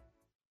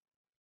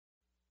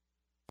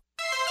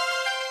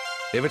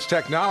 If it's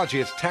technology,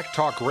 it's Tech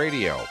Talk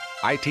Radio.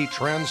 IT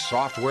trends,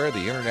 software,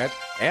 the internet,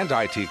 and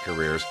IT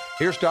careers.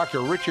 Here's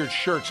Dr. Richard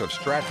Schertz of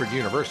Stratford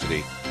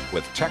University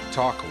with Tech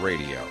Talk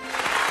Radio.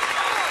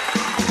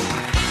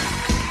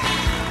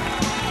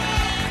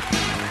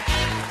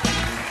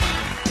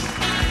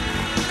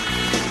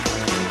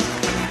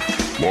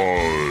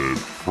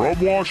 Live from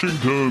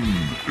Washington,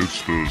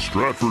 it's the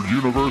Stratford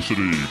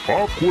University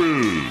Pop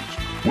Quiz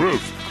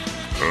with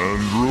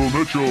Andrew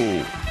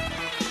Mitchell,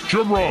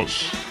 Jim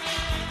Ross,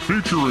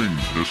 featuring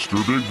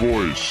Mr. Big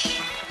Voice,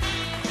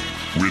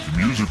 with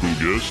musical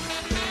guest,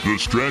 the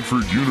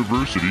Stratford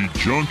University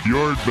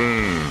Junkyard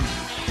Band,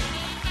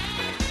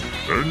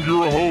 and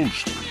your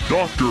host,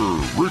 Dr.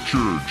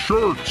 Richard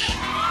Schertz.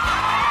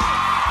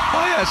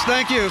 Oh, yes.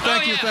 Thank you.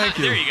 Thank you.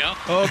 There you go.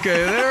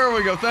 Okay, there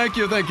we go. Thank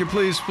you.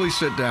 Please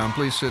sit down.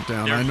 Please sit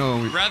down. They're I know.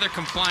 rather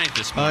compliant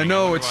this morning. I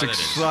know it's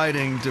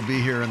exciting to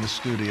be here in the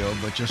studio,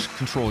 but just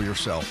control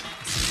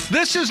yourself.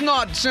 This is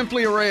not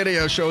simply a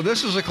radio show.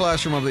 This is a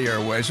classroom of the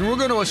airways, and we're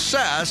going to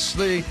assess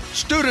the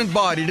student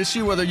body to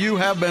see whether you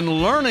have been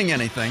learning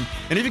anything.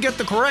 And if you get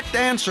the correct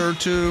answer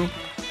to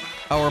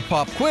our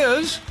pop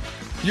quiz,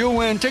 you'll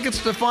win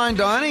tickets to fine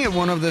dining at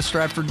one of the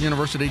Stratford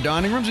University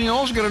dining rooms, and you'll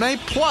also get an A+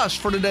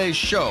 for today's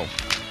show.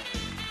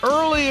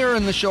 Earlier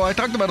in the show, I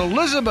talked about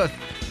Elizabeth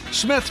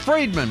Smith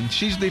Friedman.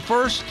 She's the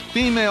first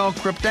female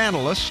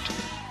cryptanalyst,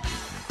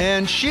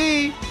 and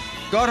she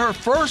got her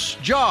first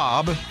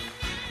job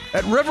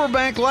at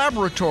Riverbank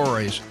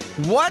Laboratories.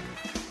 What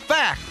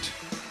fact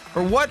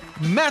or what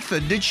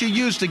method did she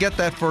use to get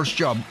that first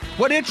job?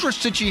 What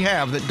interest did she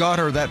have that got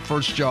her that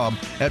first job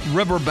at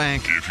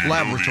Riverbank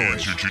Laboratories? If you know the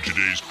answer to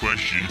today's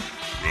question,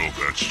 well,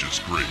 that's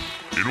just great.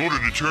 In order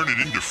to turn it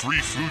into free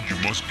food, you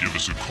must give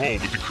us a call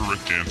with the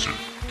correct answer.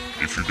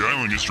 If you're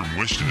dialing us from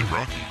west of the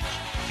Rockies,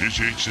 it's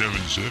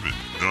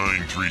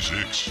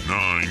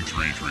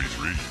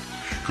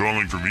 877-936-9333.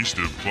 Calling from east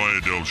of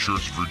Playa del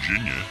Shirts,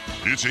 Virginia,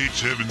 it's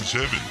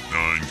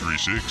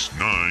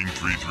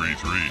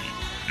 877-936-9333.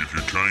 If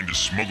you're trying to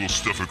smuggle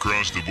stuff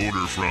across the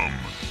border from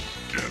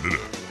Canada,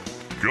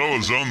 call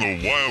us on the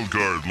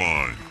wildcard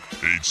line,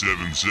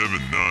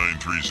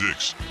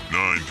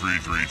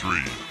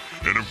 877-936-9333.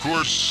 And of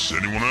course,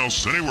 anyone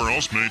else, anywhere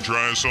else may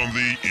try us on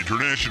the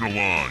international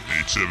line,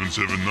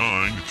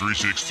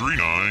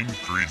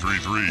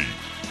 8779-3639-333.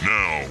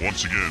 Now,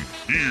 once again,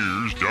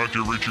 here's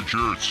Dr. Richard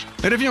Schertz.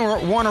 And if you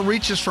want to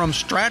reach us from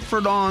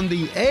Stratford on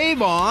the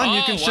Avon,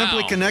 you can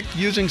simply connect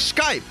using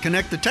Skype.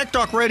 Connect to Tech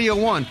Talk Radio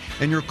 1,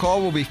 and your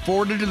call will be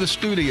forwarded to the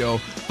studio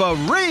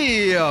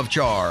free of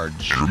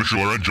charge. Andrew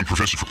Mitchell, our adjunct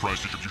professor for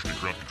price distribution and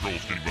crowd control,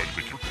 standing by to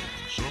take your call.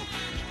 So,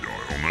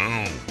 dial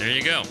now. There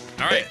you go.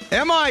 All right.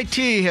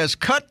 MIT has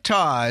cut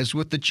ties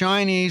with the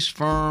Chinese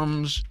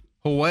firms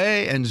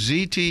Huawei and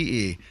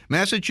ZTE.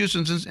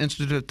 Massachusetts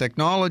Institute of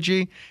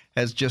Technology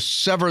has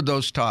just severed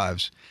those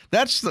ties.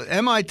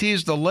 MIT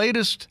is the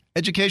latest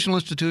educational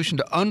institution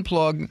to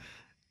unplug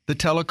the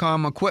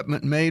telecom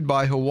equipment made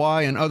by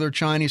Huawei and other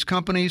Chinese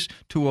companies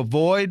to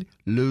avoid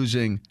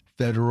losing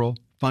federal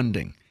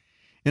funding.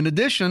 In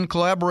addition,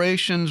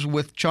 collaborations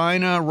with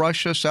China,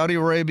 Russia, Saudi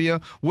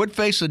Arabia would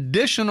face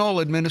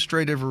additional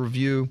administrative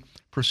review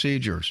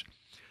procedures.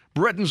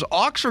 Britain's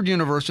Oxford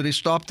University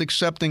stopped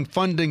accepting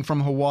funding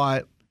from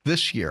Huawei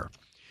this year.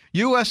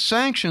 U.S.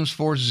 sanctions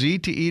forced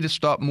ZTE to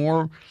stop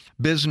more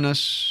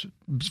business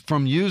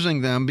from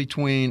using them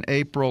between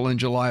April and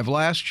July of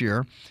last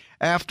year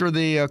after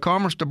the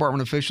Commerce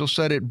Department officials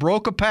said it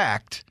broke a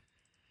pact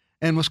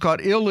and was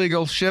caught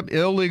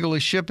illegally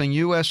shipping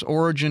U.S.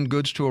 origin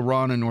goods to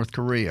Iran and North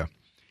Korea.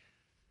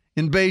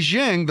 In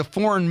Beijing, the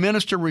foreign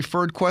minister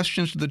referred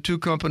questions to the two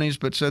companies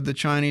but said the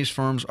Chinese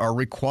firms are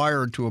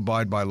required to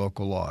abide by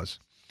local laws.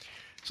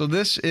 So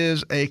this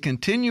is a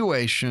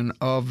continuation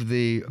of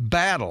the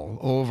battle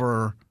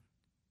over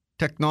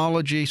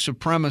technology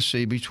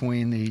supremacy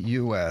between the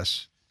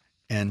U.S.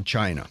 and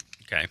China.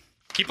 Okay.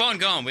 Keep on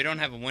going. We don't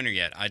have a winner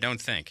yet, I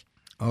don't think.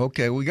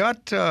 Okay, we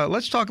got,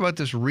 let's talk about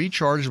this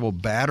rechargeable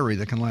battery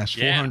that can last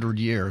 400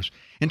 years.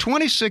 In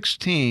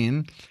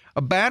 2016,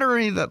 a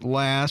battery that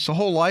lasts a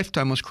whole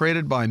lifetime was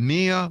created by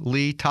Mia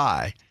Lee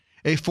Tai,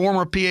 a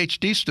former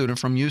PhD student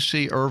from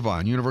UC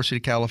Irvine, University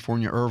of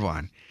California,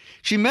 Irvine.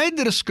 She made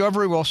the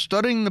discovery while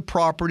studying the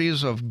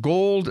properties of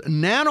gold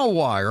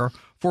nanowire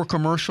for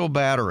commercial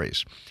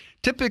batteries.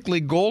 Typically,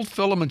 gold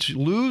filaments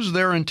lose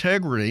their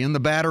integrity and the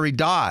battery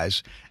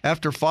dies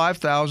after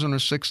 5,000 or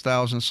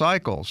 6,000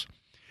 cycles.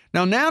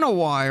 Now,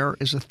 nanowire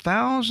is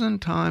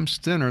 1,000 times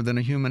thinner than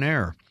a human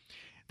hair.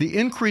 The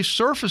increased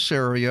surface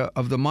area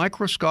of the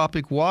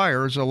microscopic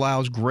wires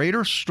allows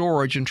greater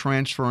storage and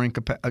transferring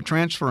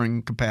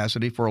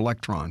capacity for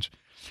electrons.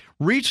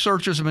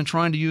 Researchers have been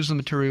trying to use the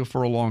material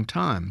for a long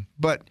time,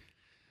 but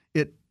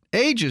it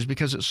ages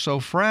because it's so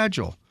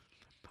fragile.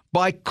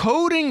 By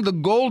coating the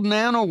gold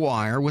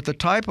nanowire with a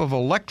type of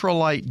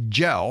electrolyte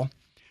gel,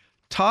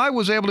 Tai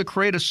was able to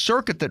create a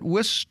circuit that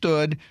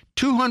withstood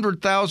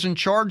 200,000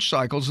 charge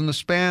cycles in the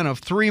span of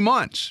 3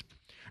 months,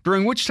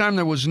 during which time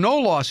there was no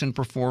loss in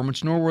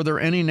performance, nor were there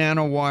any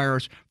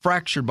nanowires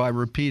fractured by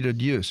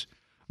repeated use.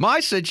 Mai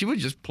said she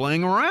was just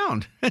playing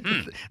around.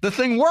 The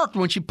thing worked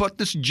when she put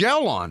this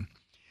gel on.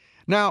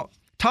 Now,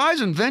 Tai's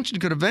invention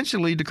could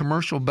eventually lead to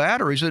commercial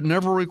batteries that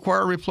never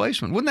require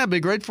replacement. Wouldn't that be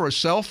great for a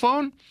cell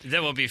phone?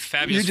 That would be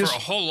fabulous for a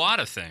whole lot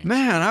of things.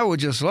 Man, I would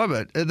just love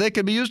it. They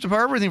could be used to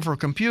power everything from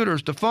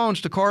computers to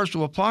phones to cars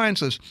to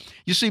appliances.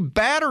 You see,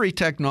 battery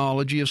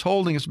technology is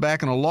holding us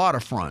back on a lot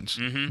of fronts.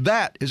 Mm-hmm.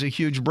 That is a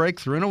huge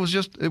breakthrough, and it was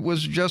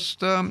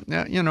just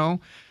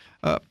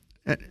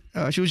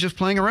She was just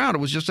playing around. It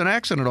was just an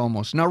accident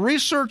almost. Now,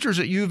 researchers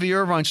at UV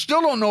Irvine still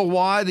don't know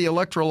why the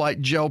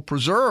electrolyte gel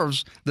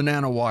preserves the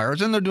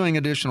nanowires, and they're doing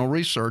additional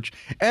research.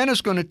 And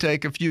it's going to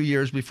take a few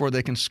years before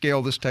they can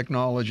scale this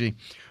technology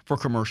for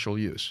commercial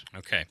use.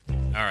 Okay.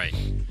 All right.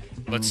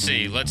 Let's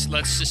see. Let's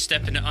just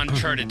step into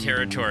uncharted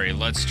territory.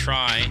 Let's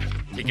try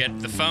to get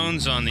the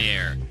phones on the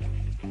air.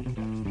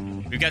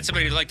 We've got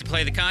somebody who'd like to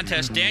play the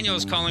contest. Daniel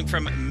is calling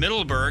from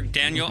Middleburg.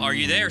 Daniel, are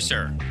you there,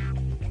 sir?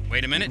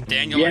 Wait a minute.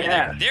 Daniel, are you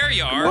there? There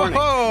you are.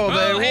 Oh,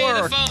 they hey,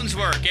 work. the phones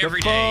work every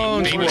the day.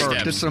 Phones Baby work.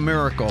 steps. It's a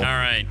miracle. All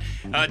right.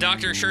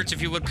 Dr. Schertz,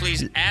 if you would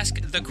please ask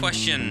the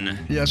question.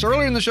 Yes,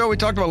 earlier in the show we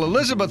talked about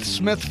Elizabeth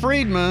Smith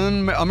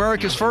Friedman,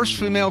 America's first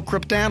female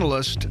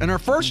cryptanalyst, and her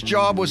first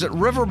job was at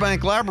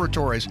Riverbank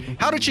Laboratories.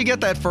 How did she get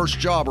that first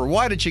job, or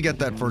why did she get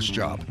that first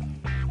job?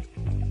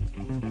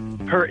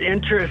 Her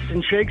interest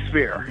in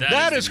Shakespeare.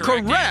 That is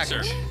correct.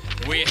 Answer.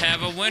 We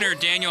have a winner.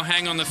 Daniel,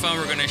 hang on the phone.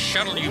 We're going to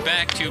shuttle you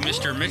back to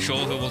Mr. Mitchell,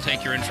 who will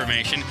take your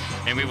information,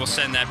 and we will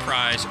send that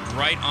prize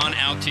right on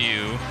out to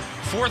you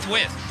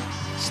forthwith.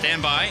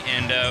 Stand by,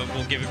 and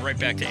we'll give it right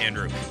back to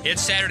Andrew.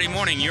 It's Saturday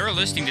morning. You're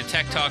listening to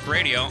Tech Talk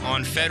Radio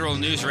on Federal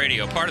News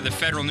Radio, part of the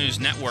Federal News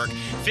Network,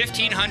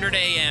 1500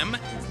 AM,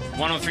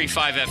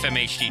 103.5 FM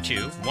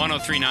HD2,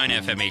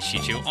 103.9 FM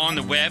HD2, on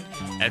the web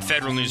at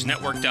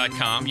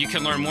federalnewsnetwork.com. You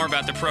can learn more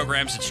about the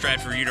programs at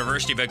Stratford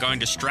University by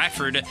going to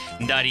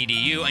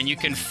stratford.edu, and you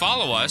can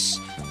follow us,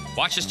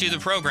 watch us do the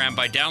program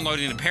by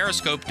downloading the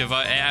Periscope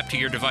app to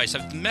your device.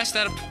 I've messed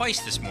that up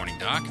twice this morning,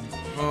 Doc.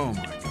 Oh,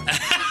 my God.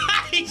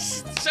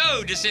 He's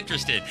so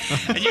disinterested.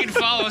 And you can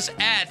follow us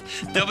at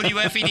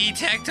WFED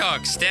Tech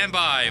Talk. Stand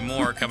by.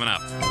 More coming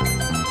up.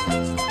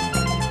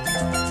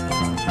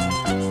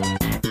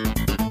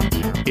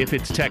 If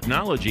it's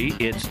technology,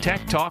 it's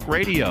Tech Talk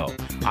Radio.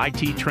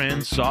 IT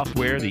trends,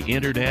 software, the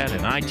internet,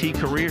 and IT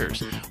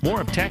careers.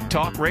 More of Tech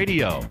Talk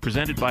Radio,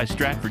 presented by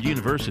Stratford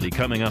University,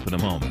 coming up in a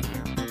moment.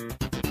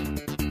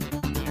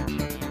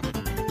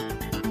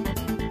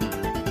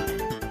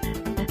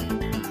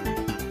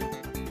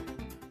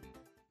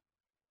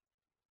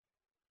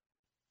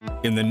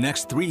 In the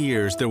next 3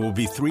 years, there will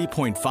be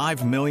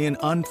 3.5 million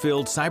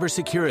unfilled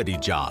cybersecurity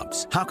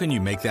jobs. How can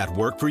you make that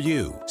work for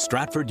you?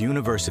 Stratford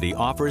University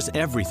offers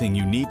everything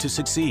you need to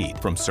succeed,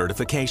 from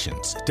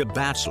certifications to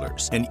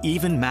bachelor's and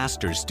even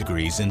master's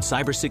degrees in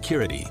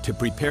cybersecurity to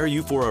prepare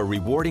you for a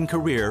rewarding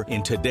career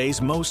in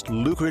today's most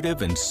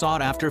lucrative and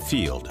sought-after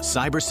field,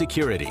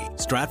 cybersecurity.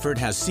 Stratford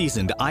has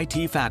seasoned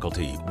IT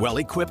faculty,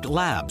 well-equipped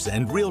labs,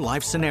 and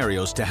real-life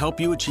scenarios to help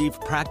you achieve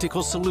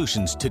practical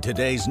solutions to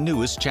today's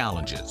newest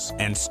challenges.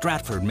 And Stratford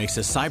makes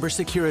a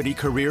cybersecurity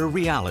career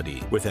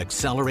reality with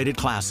accelerated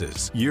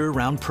classes,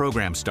 year-round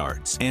program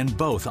starts, and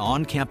both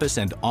on-campus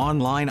and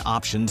online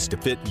options to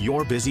fit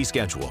your busy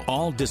schedule.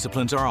 All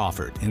disciplines are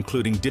offered,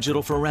 including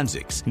digital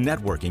forensics,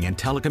 networking, and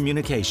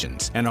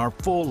telecommunications, and our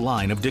full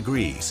line of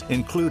degrees,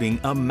 including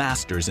a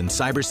master's in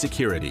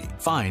cybersecurity.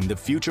 Find the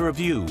future of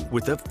you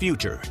with a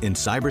future in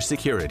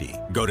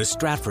cybersecurity. Go to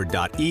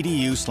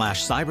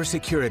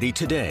stratford.edu/cybersecurity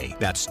today.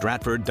 That's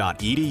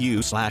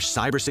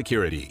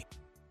stratford.edu/cybersecurity.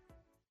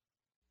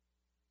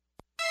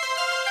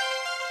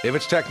 If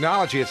it's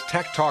technology, it's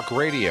Tech Talk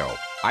Radio.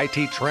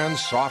 IT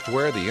trends,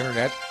 software, the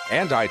internet,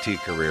 and IT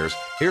careers.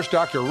 Here's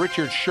Dr.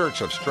 Richard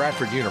Schertz of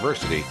Stratford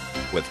University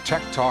with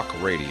Tech Talk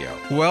Radio.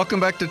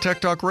 Welcome back to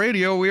Tech Talk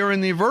Radio. We are in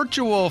the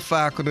virtual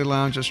faculty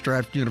lounge at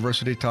Stratford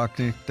University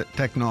talking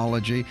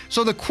technology.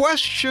 So the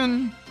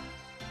question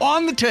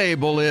on the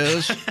table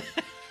is,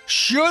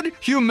 should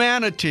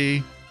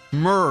humanity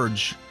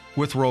merge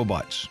with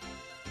robots?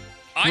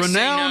 I say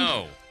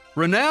no.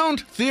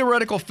 Renowned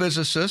theoretical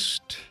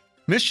physicist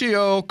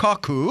Michio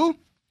Kaku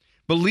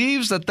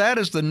believes that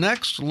is the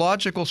next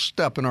logical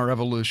step in our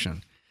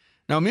evolution.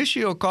 Now,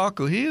 Michio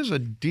Kaku, he is a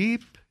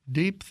deep,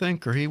 deep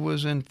thinker. He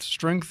was in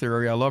string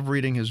theory. I love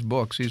reading his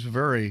books. He's a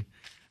very,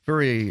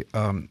 very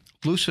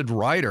lucid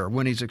writer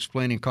when he's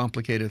explaining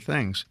complicated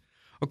things.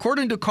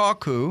 According to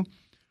Kaku,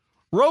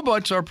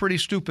 robots are pretty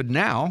stupid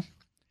now.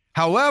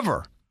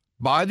 However,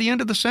 by the end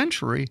of the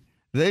century,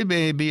 they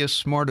may be as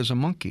smart as a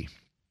monkey.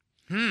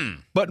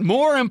 But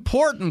more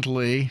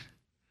importantly,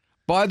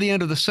 by the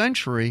end of the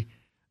century,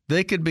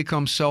 they could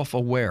become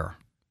self-aware.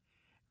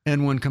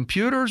 And when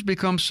computers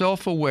become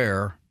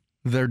self-aware,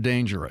 they're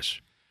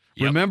dangerous.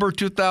 Yep. Remember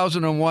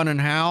 2001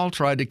 and HAL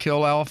tried to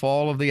kill off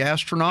all of the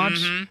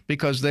astronauts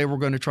because they were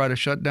going to try to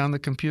shut down the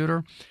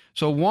computer?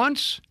 So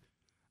once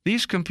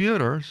these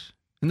computers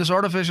and this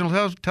artificial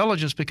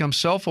intelligence become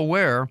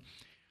self-aware,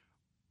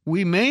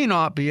 we may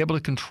not be able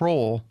to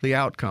control the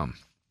outcome.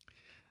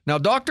 Now,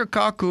 Dr.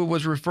 Kaku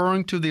was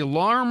referring to the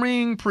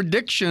alarming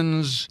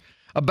predictions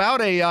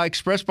about AI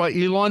expressed by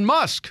Elon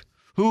Musk,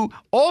 who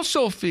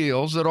also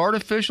feels that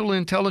artificial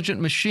intelligent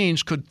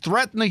machines could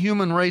threaten the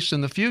human race in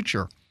the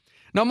future.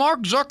 Now,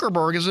 Mark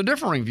Zuckerberg has a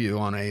differing view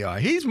on AI.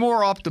 He's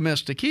more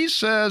optimistic. He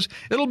says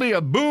it'll be a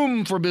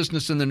boom for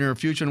business in the near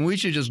future, and we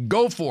should just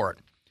go for it.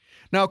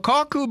 Now,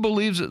 Kaku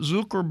believes that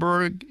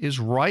Zuckerberg is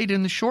right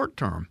in the short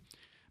term,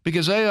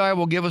 because AI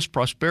will give us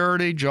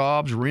prosperity,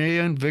 jobs,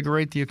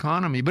 reinvigorate the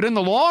economy. But in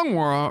the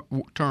long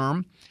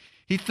term,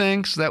 he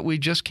thinks that we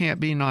just can't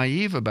be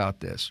naive about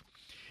this.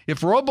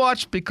 If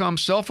robots become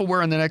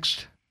self-aware in the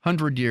next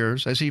 100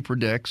 years, as he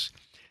predicts,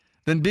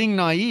 then being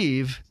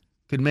naive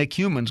could make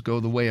humans go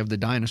the way of the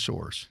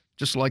dinosaurs,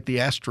 just like the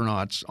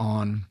astronauts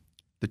on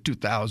the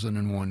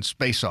 2001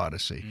 Space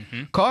Odyssey.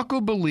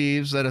 Kaku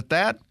believes that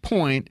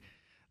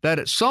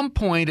at some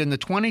point in the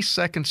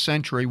 22nd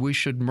century, we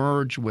should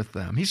merge with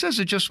them. He says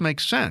it just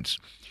makes sense.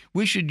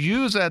 We should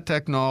use that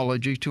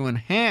technology to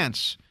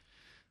enhance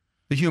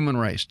the human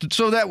race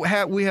so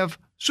that we have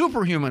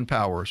superhuman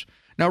powers.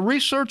 Now,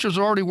 researchers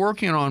are already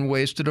working on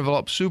ways to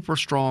develop super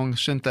strong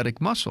synthetic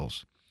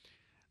muscles.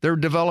 They're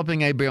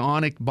developing a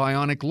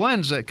bionic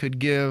lens that could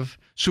give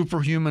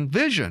superhuman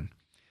vision.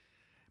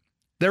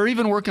 They're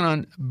even working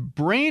on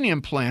brain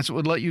implants that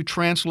would let you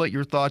translate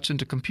your thoughts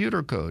into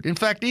computer code. In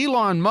fact,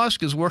 Elon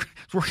Musk is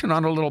working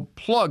on a little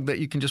plug that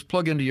you can just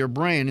plug into your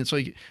brain, and so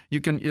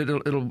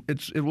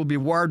it will be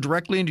wired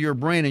directly into your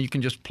brain, and you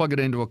can just plug it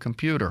into a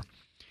computer.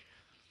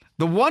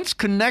 The once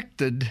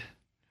connected,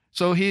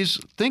 so he's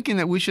thinking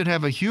that we should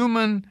have a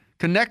human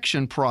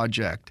connection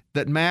project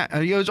that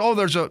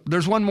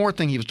there's one more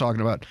thing he was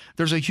talking about.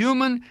 There's a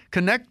human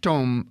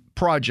connectome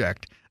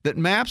project that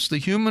maps the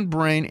human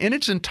brain in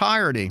its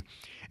entirety.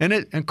 And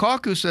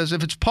Kaku says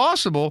if it's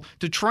possible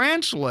to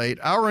translate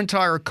our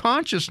entire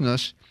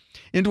consciousness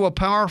into a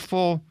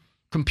powerful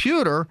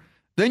computer,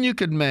 then you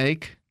could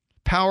make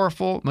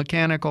powerful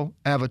mechanical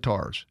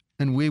avatars,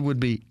 and we would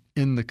be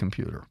in the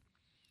computer.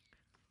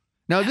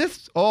 Now,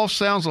 this all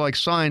sounds like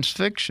science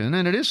fiction,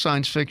 and it is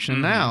science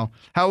fiction now.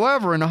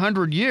 However, in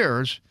 100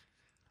 years,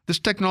 this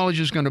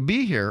technology is going to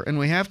be here, and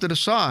we have to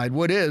decide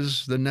what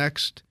is the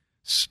next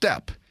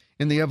step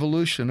in the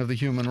evolution of the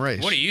human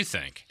race. What do you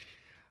think?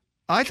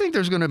 I think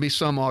there's going to be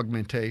some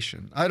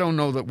augmentation. I don't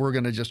know that we're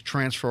going to just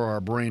transfer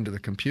our brain to the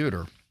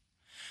computer.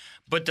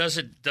 But does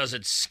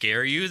it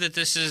scare you that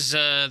this is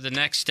the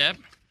next step?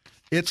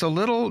 It's a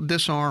little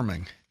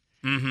disarming.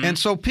 And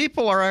so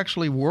people are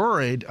actually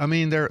worried. I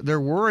mean, they're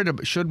worried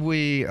about should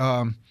we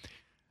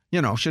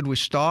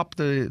stop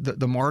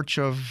the march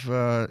of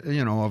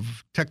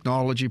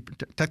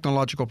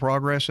technological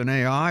progress in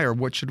AI, or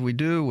what should we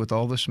do with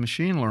all this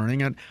machine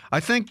learning? And I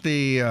think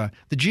the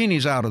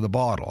genie's out of the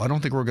bottle. I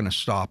don't think we're going to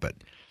stop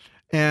it.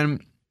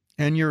 And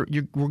we're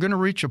going to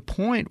reach a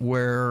point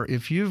where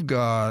if you've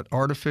got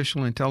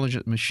artificial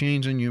intelligent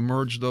machines and you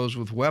merge those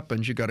with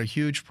weapons, you've got a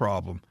huge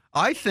problem.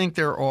 I think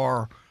there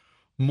are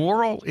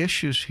moral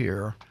issues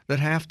here that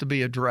have to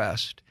be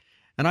addressed.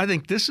 And I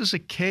think this is a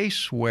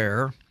case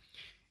where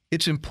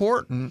it's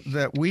important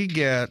that we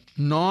get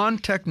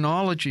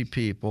non-technology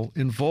people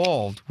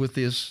involved with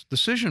this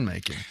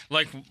decision-making.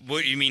 Like,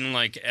 what you mean,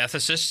 like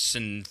ethicists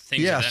and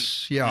things like that?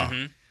 Yes,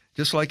 yeah.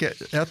 Just like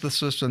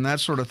ethicists and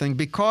that sort of thing,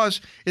 because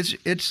it's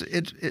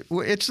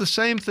the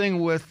same thing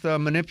with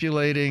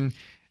manipulating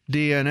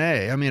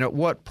DNA. I mean, at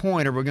what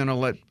point are we going to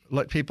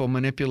let people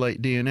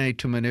manipulate DNA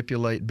to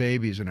manipulate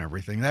babies and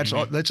everything? That's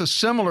a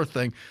similar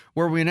thing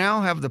where we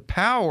now have the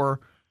power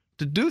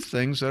to do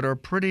things that are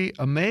pretty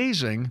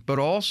amazing, but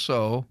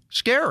also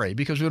scary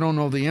because we don't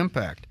know the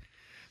impact.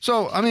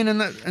 So, I mean,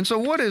 and so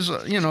what is,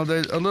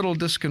 a little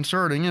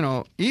disconcerting,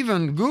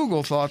 even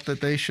Google thought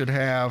that they should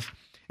have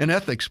an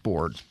ethics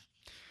board.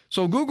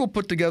 So Google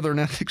put together an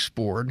ethics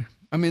board.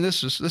 I mean, this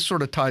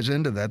sort of ties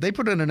into that. They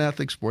put in an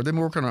ethics board. They've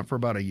been working on it for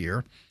about a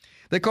year.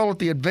 They call it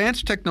the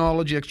Advanced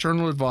Technology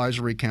External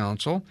Advisory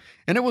Council,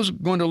 and it was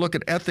going to look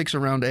at ethics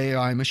around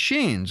AI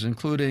machines,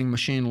 including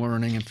machine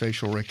learning and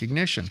facial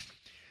recognition.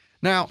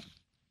 Now,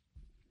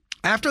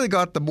 after they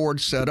got the board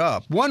set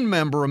up, one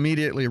member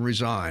immediately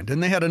resigned,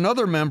 and they had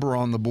another member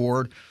on the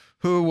board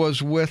who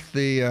was with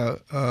the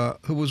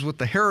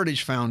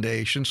Heritage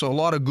Foundation. So a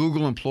lot of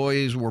Google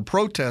employees were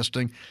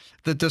protesting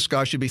that this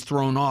guy should be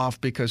thrown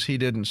off because he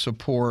didn't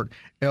support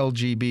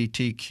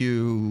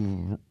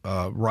LGBTQ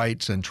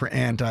rights and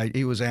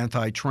he was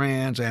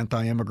anti-trans,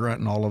 anti-immigrant,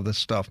 and all of this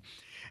stuff.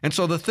 And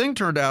so the thing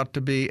turned out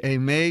to be a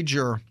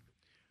major,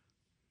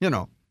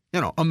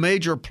 a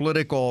major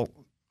political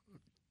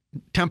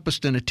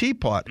tempest in a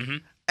teapot.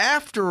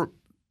 After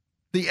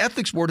the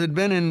ethics board had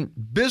been in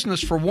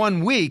business for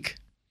 1 week,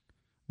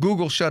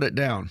 Google shut it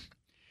down.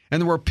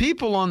 And there were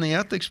people on the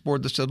ethics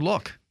board that said,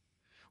 look,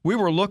 we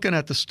were looking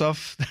at the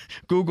stuff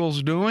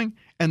Google's doing,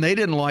 and they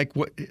didn't like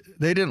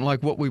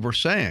what we were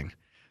saying.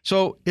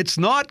 So it's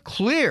not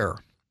clear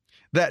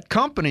that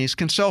companies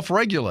can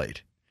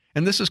self-regulate.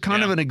 And this is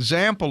kind of an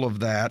example of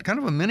that, kind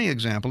of a mini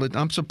example.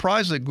 I'm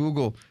surprised that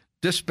Google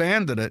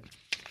disbanded it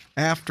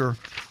after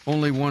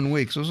only 1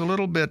 week. So it was a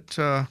little bit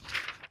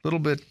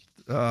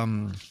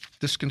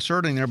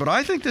disconcerting there. But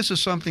I think this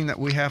is something that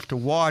we have to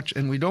watch,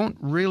 and we don't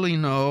really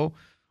know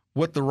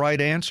what the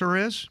right answer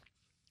is,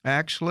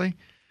 actually.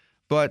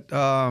 But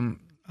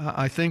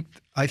I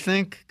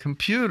think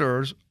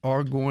computers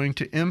are going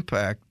to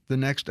impact the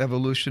next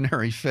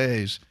evolutionary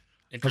phase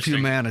of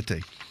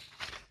humanity.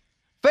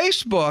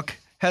 Facebook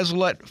has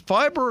let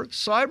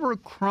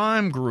cyber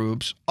crime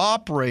groups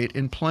operate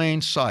in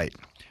plain sight.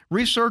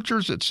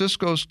 Researchers at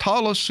Cisco's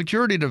Talos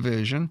Security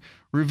Division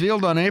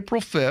revealed on April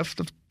 5th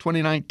of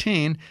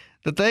 2019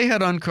 that they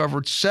had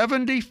uncovered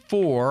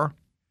 74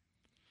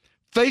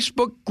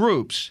 Facebook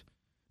groups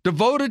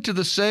devoted to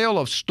the sale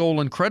of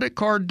stolen credit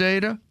card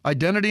data,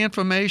 identity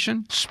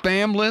information,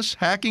 spam lists,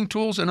 hacking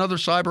tools, and other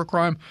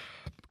cybercrime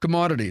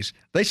commodities.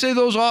 They say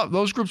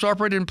those groups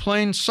operate in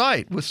plain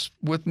sight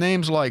with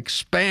names like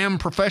Spam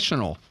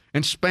Professional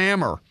and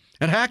Spammer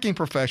and Hacking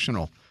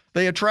Professional.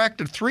 They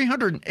attracted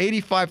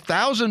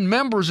 385,000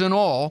 members in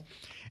all.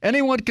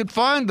 Anyone could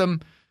find them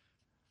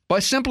by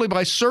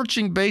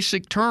searching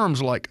basic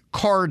terms like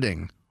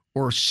carding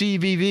or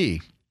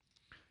CVV,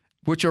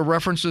 which are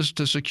references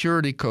to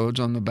security codes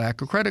on the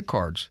back of credit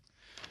cards.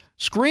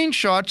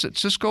 Screenshots that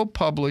Cisco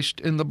published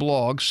in the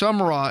blog,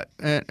 summarizing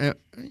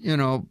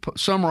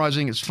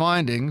its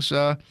findings,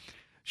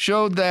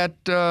 showed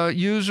that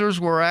users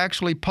were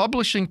actually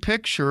publishing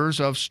pictures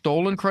of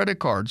stolen credit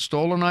cards,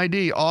 stolen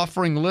ID,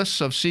 offering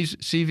lists of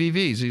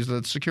CVVs, these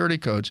are the security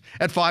codes,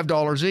 at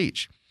 $5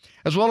 each,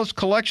 as well as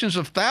collections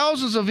of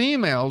thousands of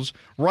emails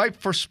ripe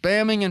for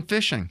spamming and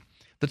phishing,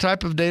 the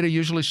type of data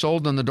usually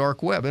sold on the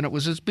dark web. And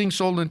it's being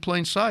sold in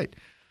plain sight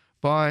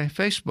by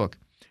Facebook.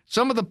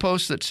 Some of the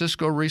posts that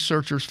Cisco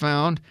researchers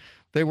found,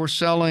 they were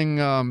selling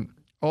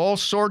all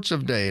sorts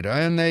of data,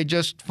 and they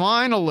just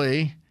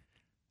finally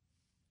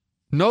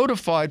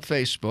notified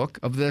Facebook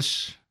of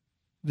these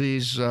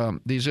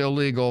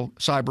illegal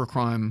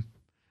cybercrime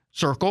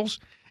circles,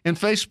 and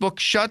Facebook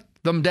shut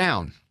them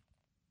down.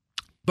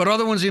 But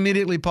other ones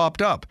immediately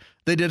popped up.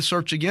 They did a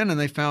search again, and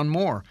they found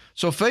more.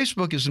 So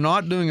Facebook is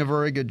not doing a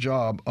very good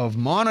job of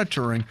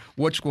monitoring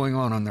what's going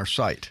on their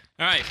site.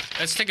 All right,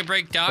 let's take a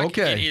break, Doc.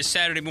 Okay. It is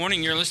Saturday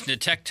morning. You're listening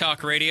to Tech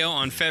Talk Radio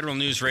on Federal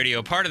News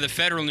Radio, part of the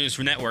Federal News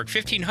Network,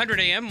 1500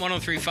 AM,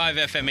 103.5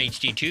 FM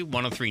HD2,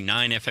 103.9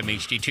 FM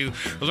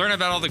HD2. We'll learn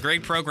about all the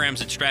great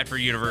programs at Stratford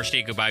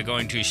University by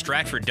going to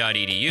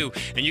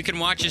stratford.edu, and you can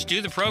watch us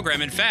do the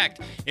program. In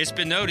fact, it's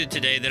been noted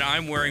today that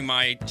I'm wearing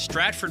my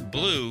Stratford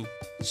blue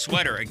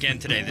sweater again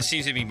today. This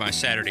seems to be my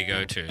Saturday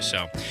go-to.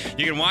 So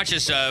you can watch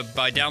us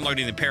by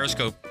downloading the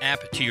Periscope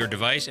app to your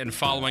device and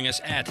following us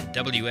at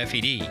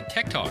WFED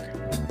Tech Talk.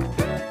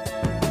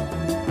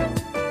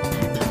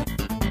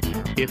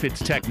 If it's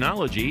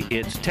technology,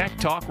 it's Tech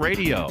Talk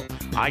Radio.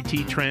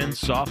 IT trends,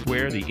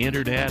 software, the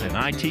internet, and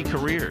IT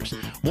careers.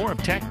 More of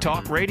Tech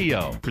Talk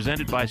Radio,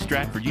 presented by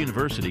Stratford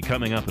University,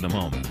 coming up in a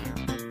moment.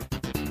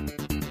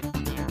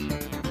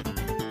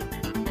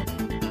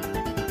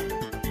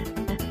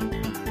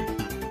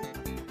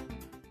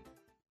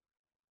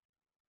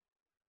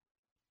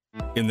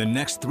 In the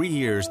next 3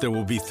 years, there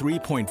will be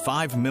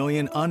 3.5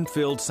 million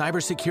unfilled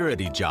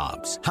cybersecurity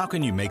jobs. How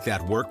can you make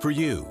that work for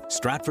you?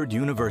 Stratford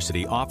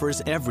University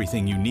offers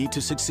everything you need to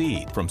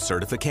succeed, from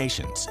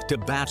certifications to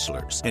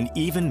bachelor's and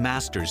even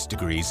master's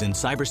degrees in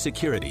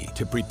cybersecurity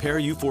to prepare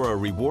you for a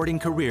rewarding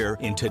career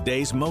in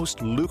today's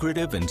most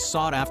lucrative and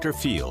sought-after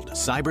field,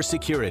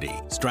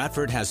 cybersecurity.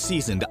 Stratford has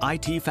seasoned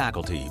IT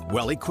faculty,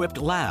 well-equipped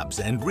labs,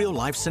 and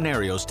real-life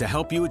scenarios to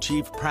help you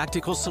achieve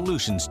practical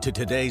solutions to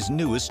today's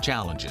newest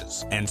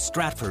challenges. And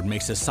Stratford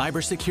makes a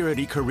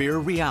cybersecurity career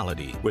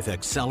reality with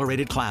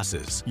accelerated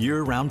classes,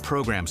 year-round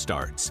program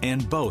starts,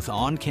 and both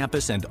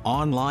on-campus and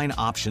online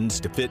options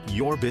to fit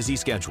your busy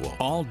schedule.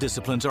 All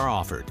disciplines are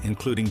offered,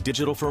 including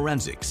digital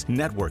forensics,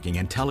 networking,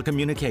 and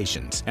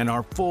telecommunications, and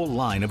our full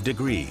line of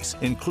degrees,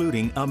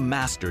 including a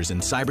master's in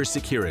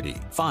cybersecurity.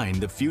 Find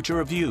the future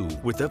of you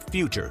with a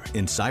future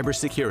in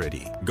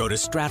cybersecurity. Go to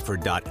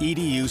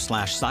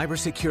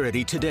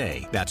stratford.edu/cybersecurity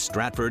today. That's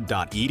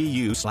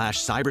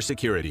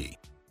stratford.edu/cybersecurity.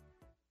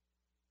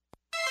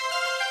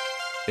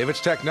 If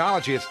it's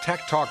technology, it's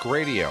Tech Talk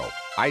Radio.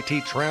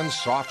 IT trends,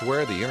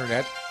 software, the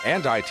internet,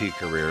 and IT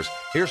careers.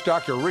 Here's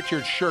Dr.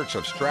 Richard Schertz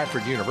of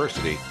Stratford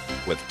University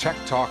with Tech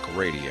Talk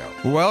Radio.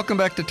 Welcome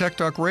back to Tech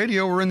Talk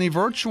Radio. We're in the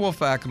virtual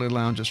faculty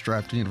lounge at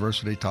Stratford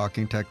University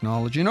talking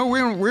technology. You know,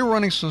 we're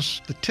running some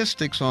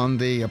statistics on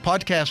the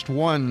Podcast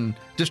One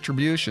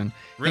distribution.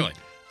 Really?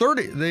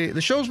 The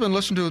show's been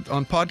listened to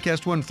on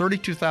Podcast One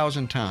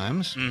 32,000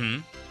 times. Mm-hmm.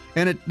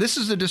 And this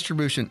is the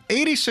distribution.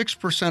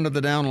 86% of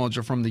the downloads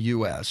are from the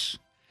U.S.,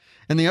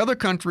 and the other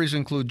countries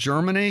include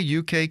Germany,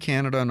 UK,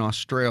 Canada, and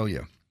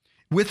Australia.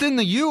 Within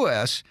the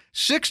U.S.,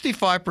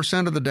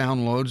 65% of the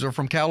downloads are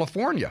from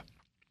California.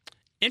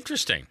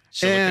 Interesting.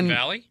 Silicon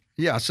Valley?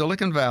 Yeah,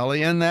 Silicon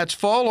Valley. And that's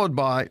followed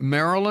by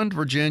Maryland,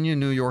 Virginia,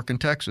 New York, and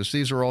Texas.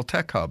 These are all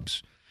tech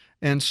hubs.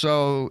 And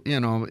so,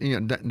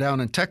 down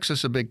in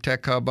Texas, a big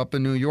tech hub. Up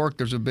in New York,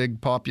 there's a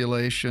big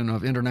population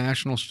of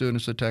international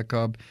students at Tech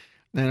Hub.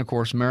 And, of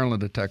course,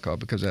 Maryland, a tech hub,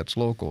 because that's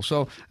local.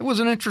 So it was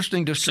an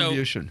interesting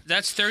distribution. So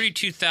that's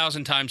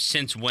 32,000 times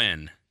since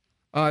when?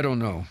 I don't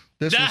know.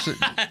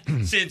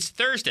 Since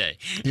Thursday.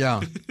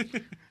 Yeah.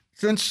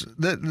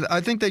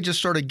 I think they just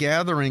started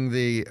gathering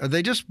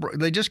they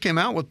just came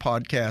out with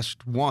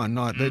Podcast One.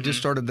 They just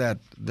started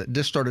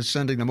started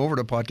sending them over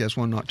to Podcast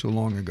One not too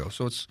long ago.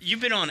 So it's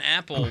you've been on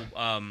Apple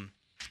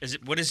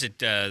What is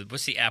it?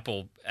 What's the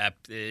Apple app?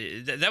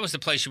 That was the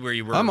place where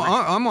you were. I'm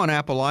on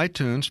Apple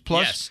iTunes.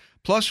 Plus, yes.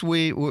 Plus,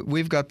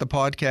 we've got the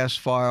podcast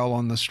file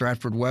on the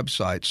Stratford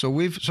website. So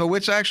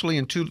it's actually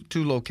in two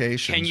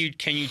locations.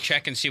 Can you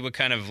check and see what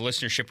kind of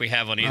listership we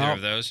have on either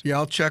of those? Yeah,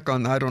 I'll check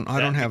on. I don't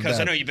have that because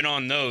I know you've been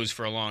on those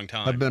for a long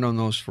time. I've been on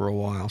those for a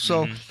while.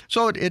 So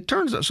it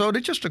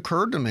just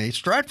occurred to me,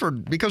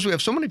 Stratford, because we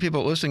have so many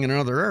people listening in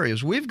other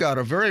areas, we've got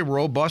a very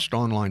robust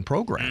online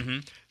program. Mm-hmm.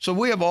 So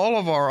we have all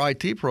of our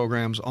IT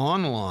programs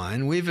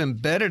online. We've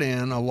embedded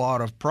in a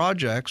lot of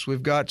projects.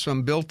 We've got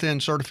some built-in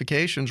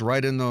certifications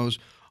right in those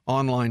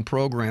online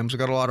programs. We've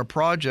got a lot of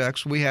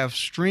projects. We have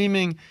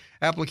streaming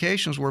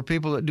applications where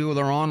people that do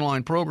their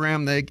online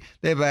program, they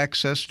have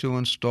access to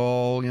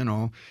install,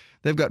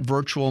 they've got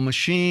virtual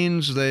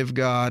machines, they've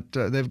got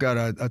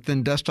a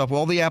thin desktop,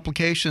 all the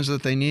applications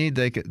that they need,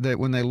 they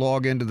when they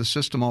log into the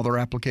system, all their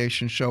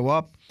applications show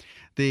up.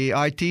 The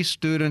IT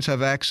students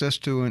have access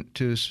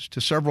to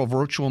several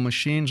virtual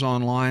machines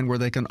online where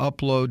they can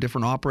upload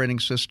different operating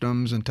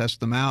systems and test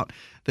them out.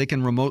 They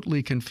can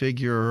remotely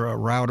configure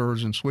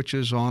routers and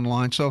switches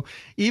online. So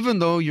even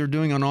though you're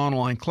doing an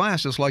online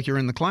class, it's like you're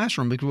in the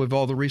classroom because we have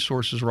all the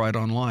resources right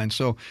online.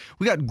 So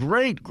we got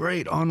great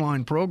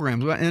online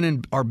programs. And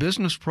in our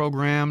business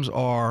programs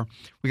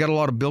we got a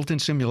lot of built-in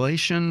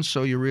simulations,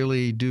 so you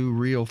really do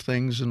real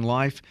things in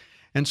life.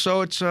 And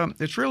so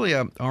it's really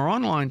our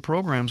online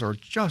programs are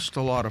just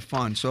a lot of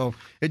fun. So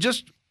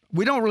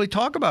we don't really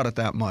talk about it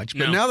that much.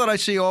 But now that I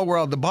see the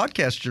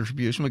podcast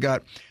distribution, we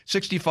got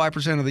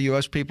 65% of the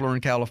U.S. people are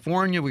in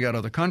California. We got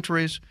other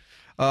countries.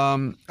 A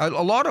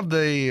lot of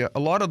the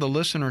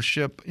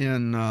listenership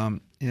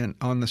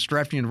on the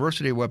Stratford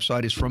University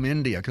website is from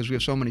India because we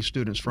have so many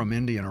students from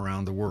India and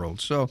around the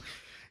world. So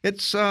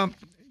it's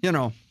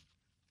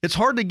it's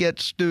hard to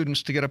get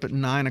students to get up at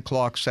 9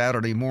 o'clock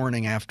Saturday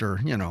morning after,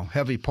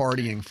 heavy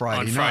partying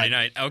Friday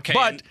night. Okay.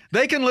 But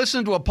they can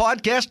listen to a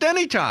podcast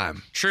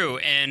anytime. True.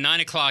 And 9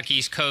 o'clock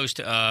East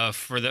Coast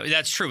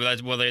that's true.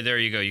 There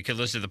you go. You could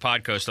listen to the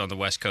podcast on the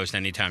West Coast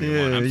anytime you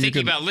want. I'm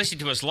thinking about listening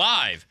to us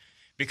live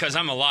because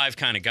I'm a live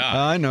kind of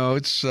guy. I know.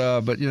 It's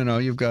but,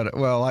 you've got it.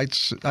 Well, I'd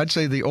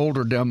say the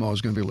older demo is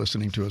going to be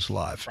listening to us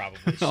live.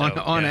 Probably so,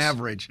 on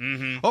average.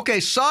 Mm-hmm. Okay,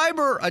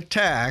 cyber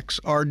attacks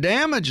are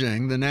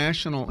damaging the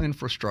national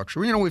infrastructure.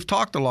 We've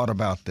talked a lot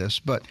about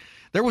this, but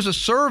there was a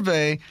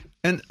survey,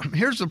 and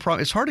here's the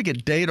problem. It's hard to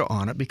get data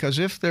on it because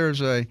if there's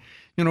a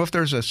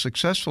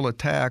successful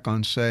attack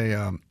on, say,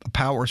 a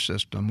power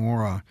system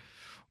or a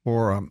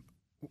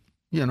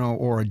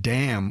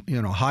dam,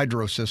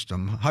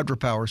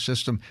 hydropower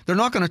system, they're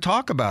not going to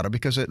talk about it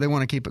because they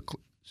want to keep it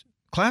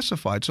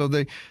classified. So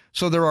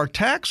there are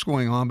attacks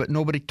going on, but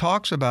nobody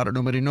talks about it.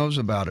 Nobody knows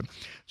about it.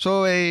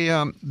 So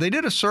they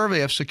did a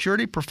survey of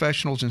security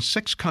professionals in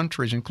 6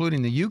 countries,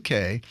 including the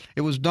UK.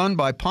 It was done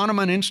by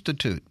Ponemon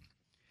Institute,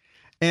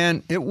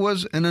 and it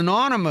was an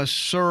anonymous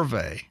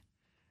survey.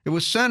 It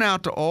was sent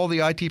out to all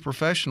the IT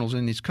professionals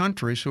in these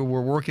countries who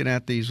were working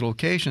at these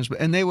locations,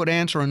 and they would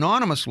answer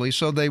anonymously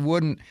so they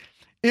wouldn't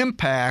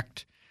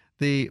impact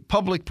the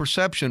public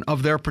perception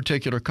of their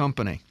particular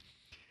company.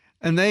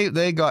 And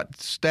they got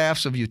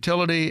staffs of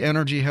utility,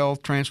 energy,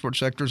 health, transport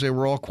sectors. They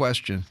were all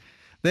questioned.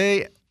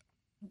 They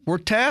were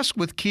tasked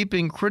with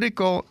keeping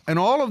critical, and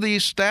all of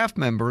these staff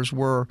members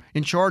were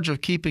in charge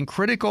of keeping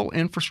critical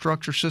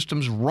infrastructure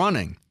systems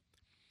running.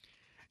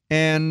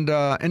 And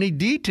any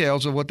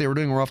details of what they were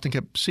doing were often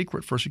kept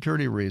secret for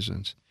security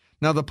reasons.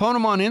 Now, the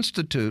Ponemon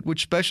Institute,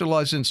 which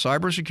specializes in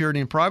cybersecurity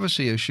and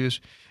privacy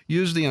issues,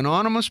 used the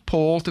anonymous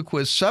poll to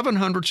quiz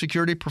 700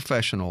 security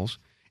professionals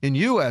in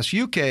U.S.,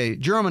 U.K.,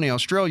 Germany,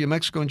 Australia,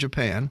 Mexico, and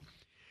Japan.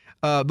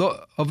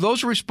 Of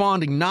those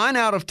responding, 9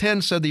 out of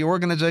 10 said the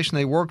organization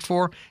they worked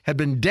for had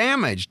been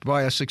damaged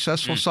by a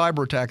successful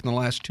cyber attack in the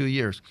last 2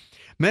 years.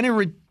 Many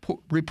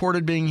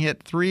reported being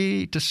hit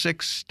 3 to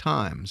 6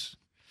 times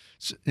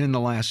in the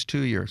last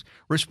 2 years.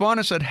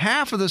 Respondents said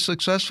half of the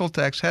successful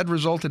attacks had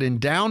resulted in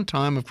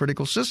downtime of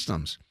critical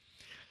systems.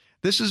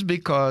 This is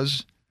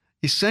because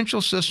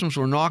essential systems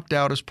were knocked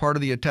out as part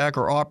of the attack,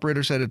 or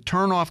operators had to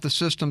turn off the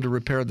system to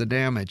repair the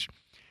damage.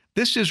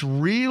 This is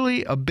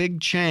really a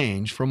big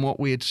change from what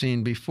we had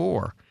seen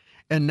before.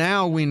 And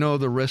now we know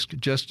the risk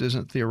just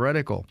isn't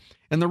theoretical.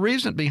 And the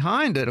reason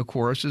behind it, of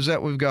course, is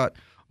that we've got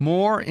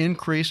more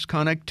increased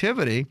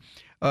connectivity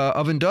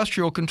of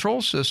industrial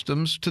control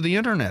systems to the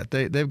Internet.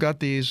 They've got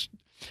these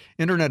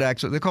Internet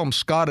access. They call them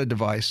SCADA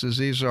devices.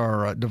 These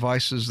are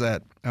devices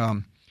that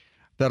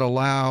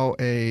allow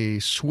a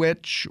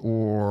switch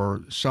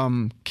or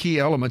some key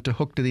element to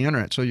hook to the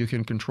Internet so you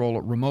can control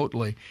it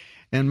remotely.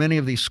 And many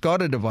of these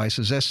SCADA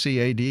devices,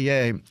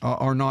 SCADA,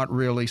 are not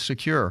really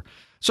secure.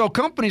 So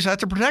companies have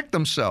to protect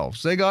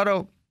themselves. First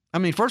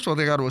of all,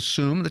 they got to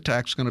assume the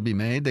attack's going to be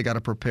made. They got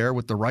to prepare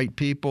with the right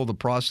people, the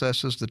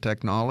processes, the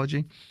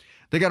technology.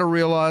 They got to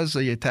realize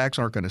the attacks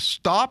aren't going to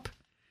stop.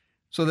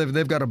 So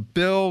they've got to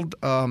build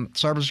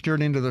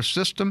cybersecurity into their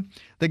system.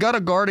 They got to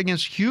guard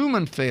against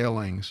human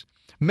failings.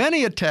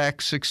 Many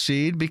attacks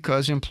succeed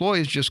because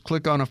employees just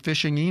click on a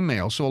phishing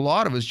email. So a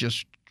lot of it is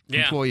just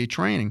employee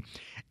training.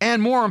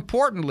 And more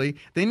importantly,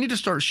 they need to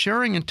start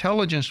sharing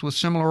intelligence with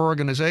similar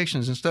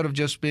organizations instead of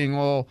just being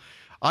all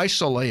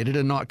isolated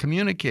and not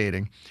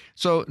communicating.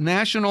 So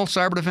national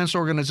cyber defense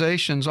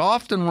organizations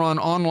often run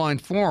online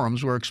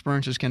forums where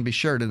experiences can be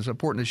shared, and it's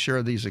important to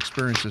share these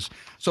experiences.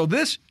 So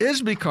this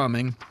is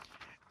becoming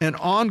an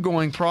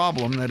ongoing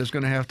problem that is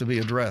going to have to be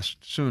addressed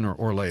sooner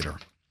or later.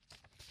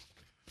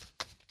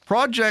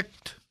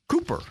 Project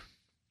Kuiper,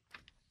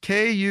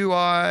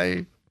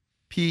 Kuiper.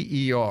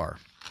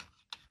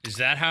 Is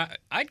that how?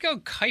 I'd go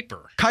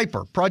Kuiper.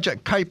 Kuiper,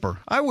 Project Kuiper.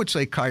 I would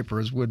say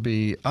Kuiper would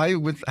be, I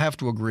would have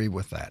to agree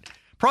with that.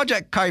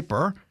 Project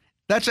Kuiper,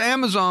 that's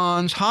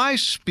Amazon's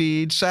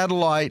high-speed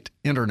satellite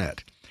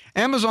internet.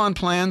 Amazon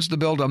plans to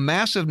build a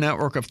massive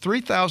network of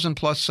 3,000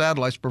 plus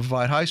satellites to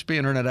provide high-speed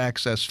internet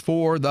access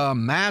for the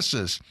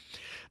masses.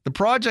 The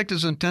project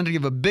is intended to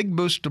give a big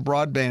boost to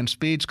broadband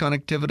speeds,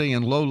 connectivity,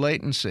 and low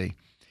latency,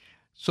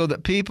 so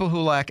that people who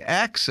lack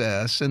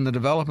access in the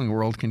developing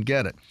world can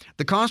get it.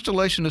 The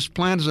constellation is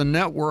planned as a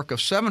network of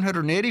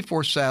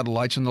 784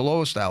 satellites in the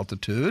lowest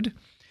altitude.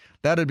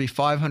 That would be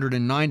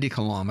 590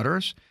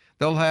 kilometers.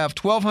 They'll have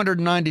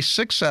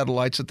 1,296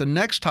 satellites at the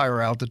next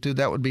higher altitude.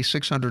 That would be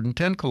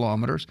 610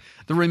 kilometers.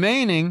 The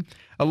remaining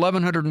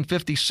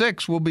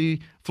 1,156 will be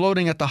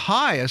floating at the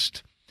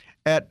highest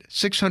at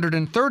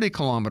 630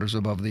 kilometers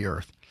above the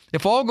Earth.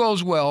 If all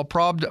goes well,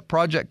 Project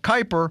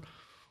Kuiper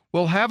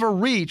will have a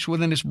reach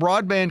within its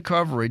broadband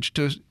coverage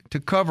to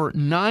cover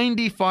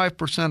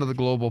 95% of the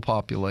global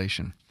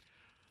population.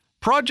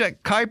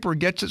 Project Kuiper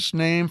gets its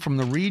name from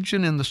the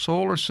region in the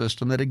solar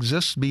system that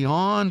exists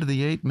beyond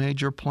the 8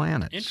 major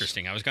planets.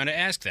 Interesting. I was going to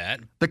ask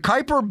that. The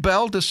Kuiper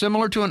belt is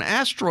similar to an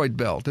asteroid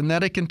belt in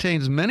that it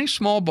contains many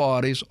small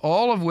bodies,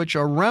 all of which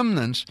are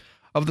remnants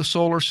of the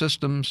solar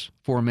system's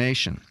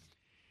formation.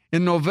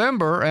 In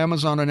November,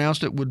 Amazon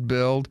announced it would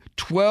build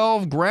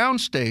 12 ground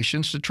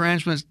stations to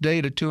transmit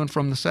data to and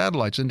from the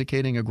satellites,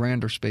 indicating a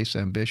grander space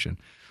ambition.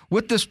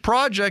 With this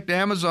project,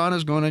 Amazon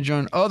is going to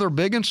join other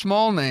big and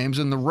small names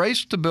in the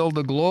race to build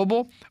a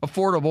global,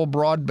 affordable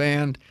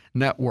broadband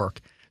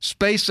network.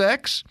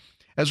 SpaceX,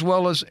 as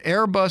well as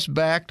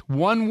Airbus-backed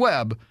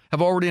OneWeb,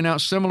 have already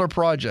announced similar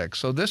projects.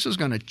 So this is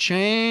going to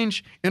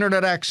change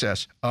internet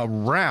access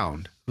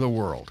around the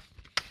world.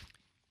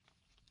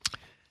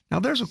 Now,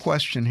 there's a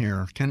question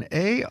here. Can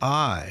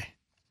AI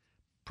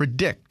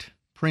predict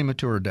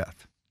premature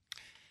death?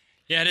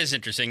 Yeah, it is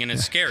interesting, and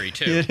it's scary,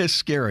 too. It is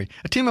scary.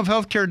 A team of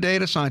healthcare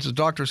data sciences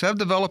doctors have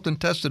developed and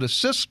tested a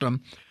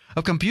system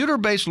of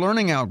computer-based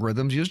learning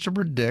algorithms used to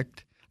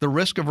predict the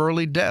risk of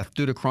early death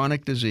due to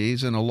chronic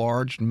disease in a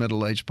large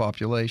middle-aged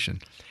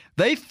population.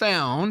 They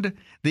found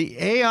the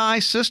AI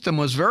system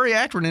was very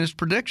accurate in its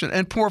prediction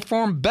and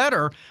performed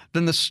better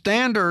than the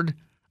standard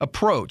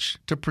approach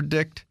to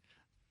prediction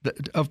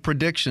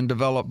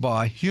developed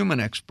by human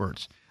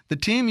experts. The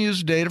team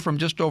used data from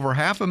just over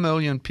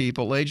 500,000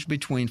 people aged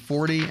between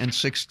 40 and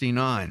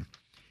 69.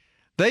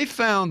 They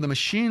found the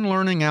machine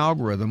learning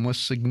algorithm was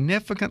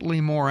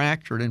significantly more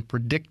accurate in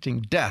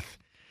predicting death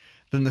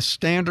than the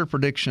standard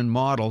prediction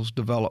models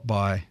developed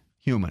by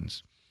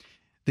humans.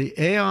 The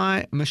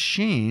AI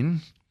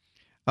machine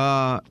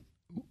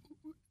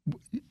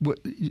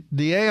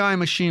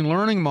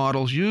learning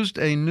models used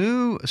a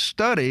new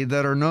study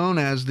that are known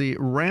as the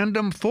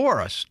random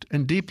forest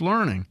and deep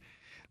learning.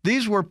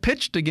 These were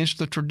pitched against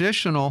the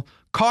traditional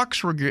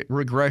Cox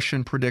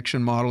regression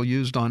prediction model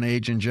used on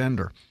age and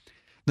gender.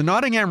 The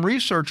Nottingham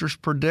researchers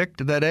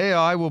predict that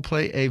AI will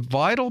play a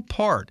vital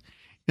part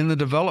in the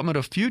development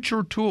of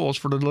future tools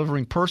for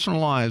delivering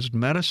personalized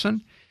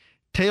medicine,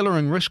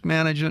 tailoring risk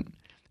management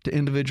to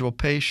individual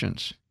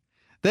patients.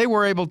 They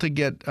were able to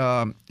get,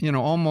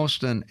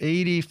 almost an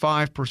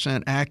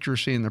 85%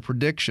 accuracy in the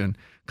prediction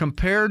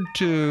compared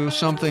to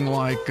something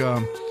like,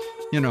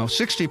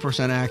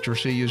 60%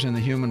 accuracy using the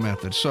human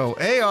method. So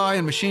AI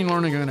and machine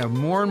learning are going to have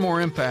more and more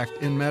impact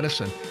in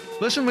medicine.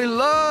 Listen, we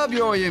love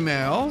your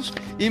emails.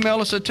 Email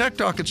us at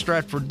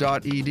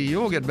techtalk@stratford.edu.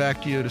 We'll get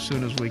back to you as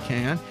soon as we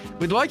can.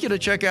 We'd like you to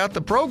check out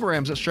the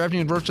programs that Stratford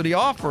University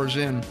offers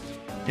in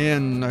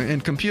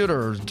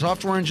computers,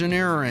 software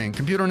engineering,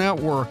 computer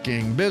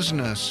networking,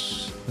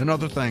 business, and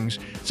other things.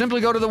 Simply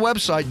go to the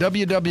website,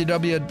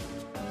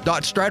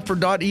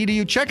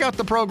 www.stratford.edu. Check out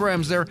the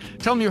programs there.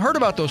 Tell them you heard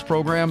about those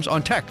programs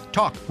on Tech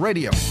Talk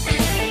Radio.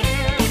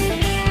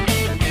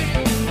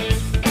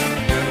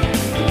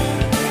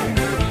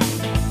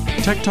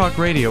 Tech Talk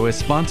Radio is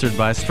sponsored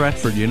by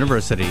Stratford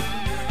University.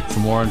 For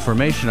more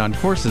information on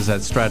courses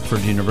at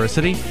Stratford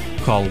University,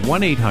 call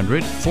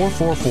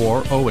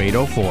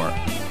 1-800-444-0804.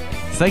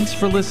 Thanks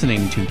for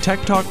listening to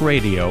Tech Talk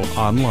Radio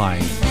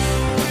Online.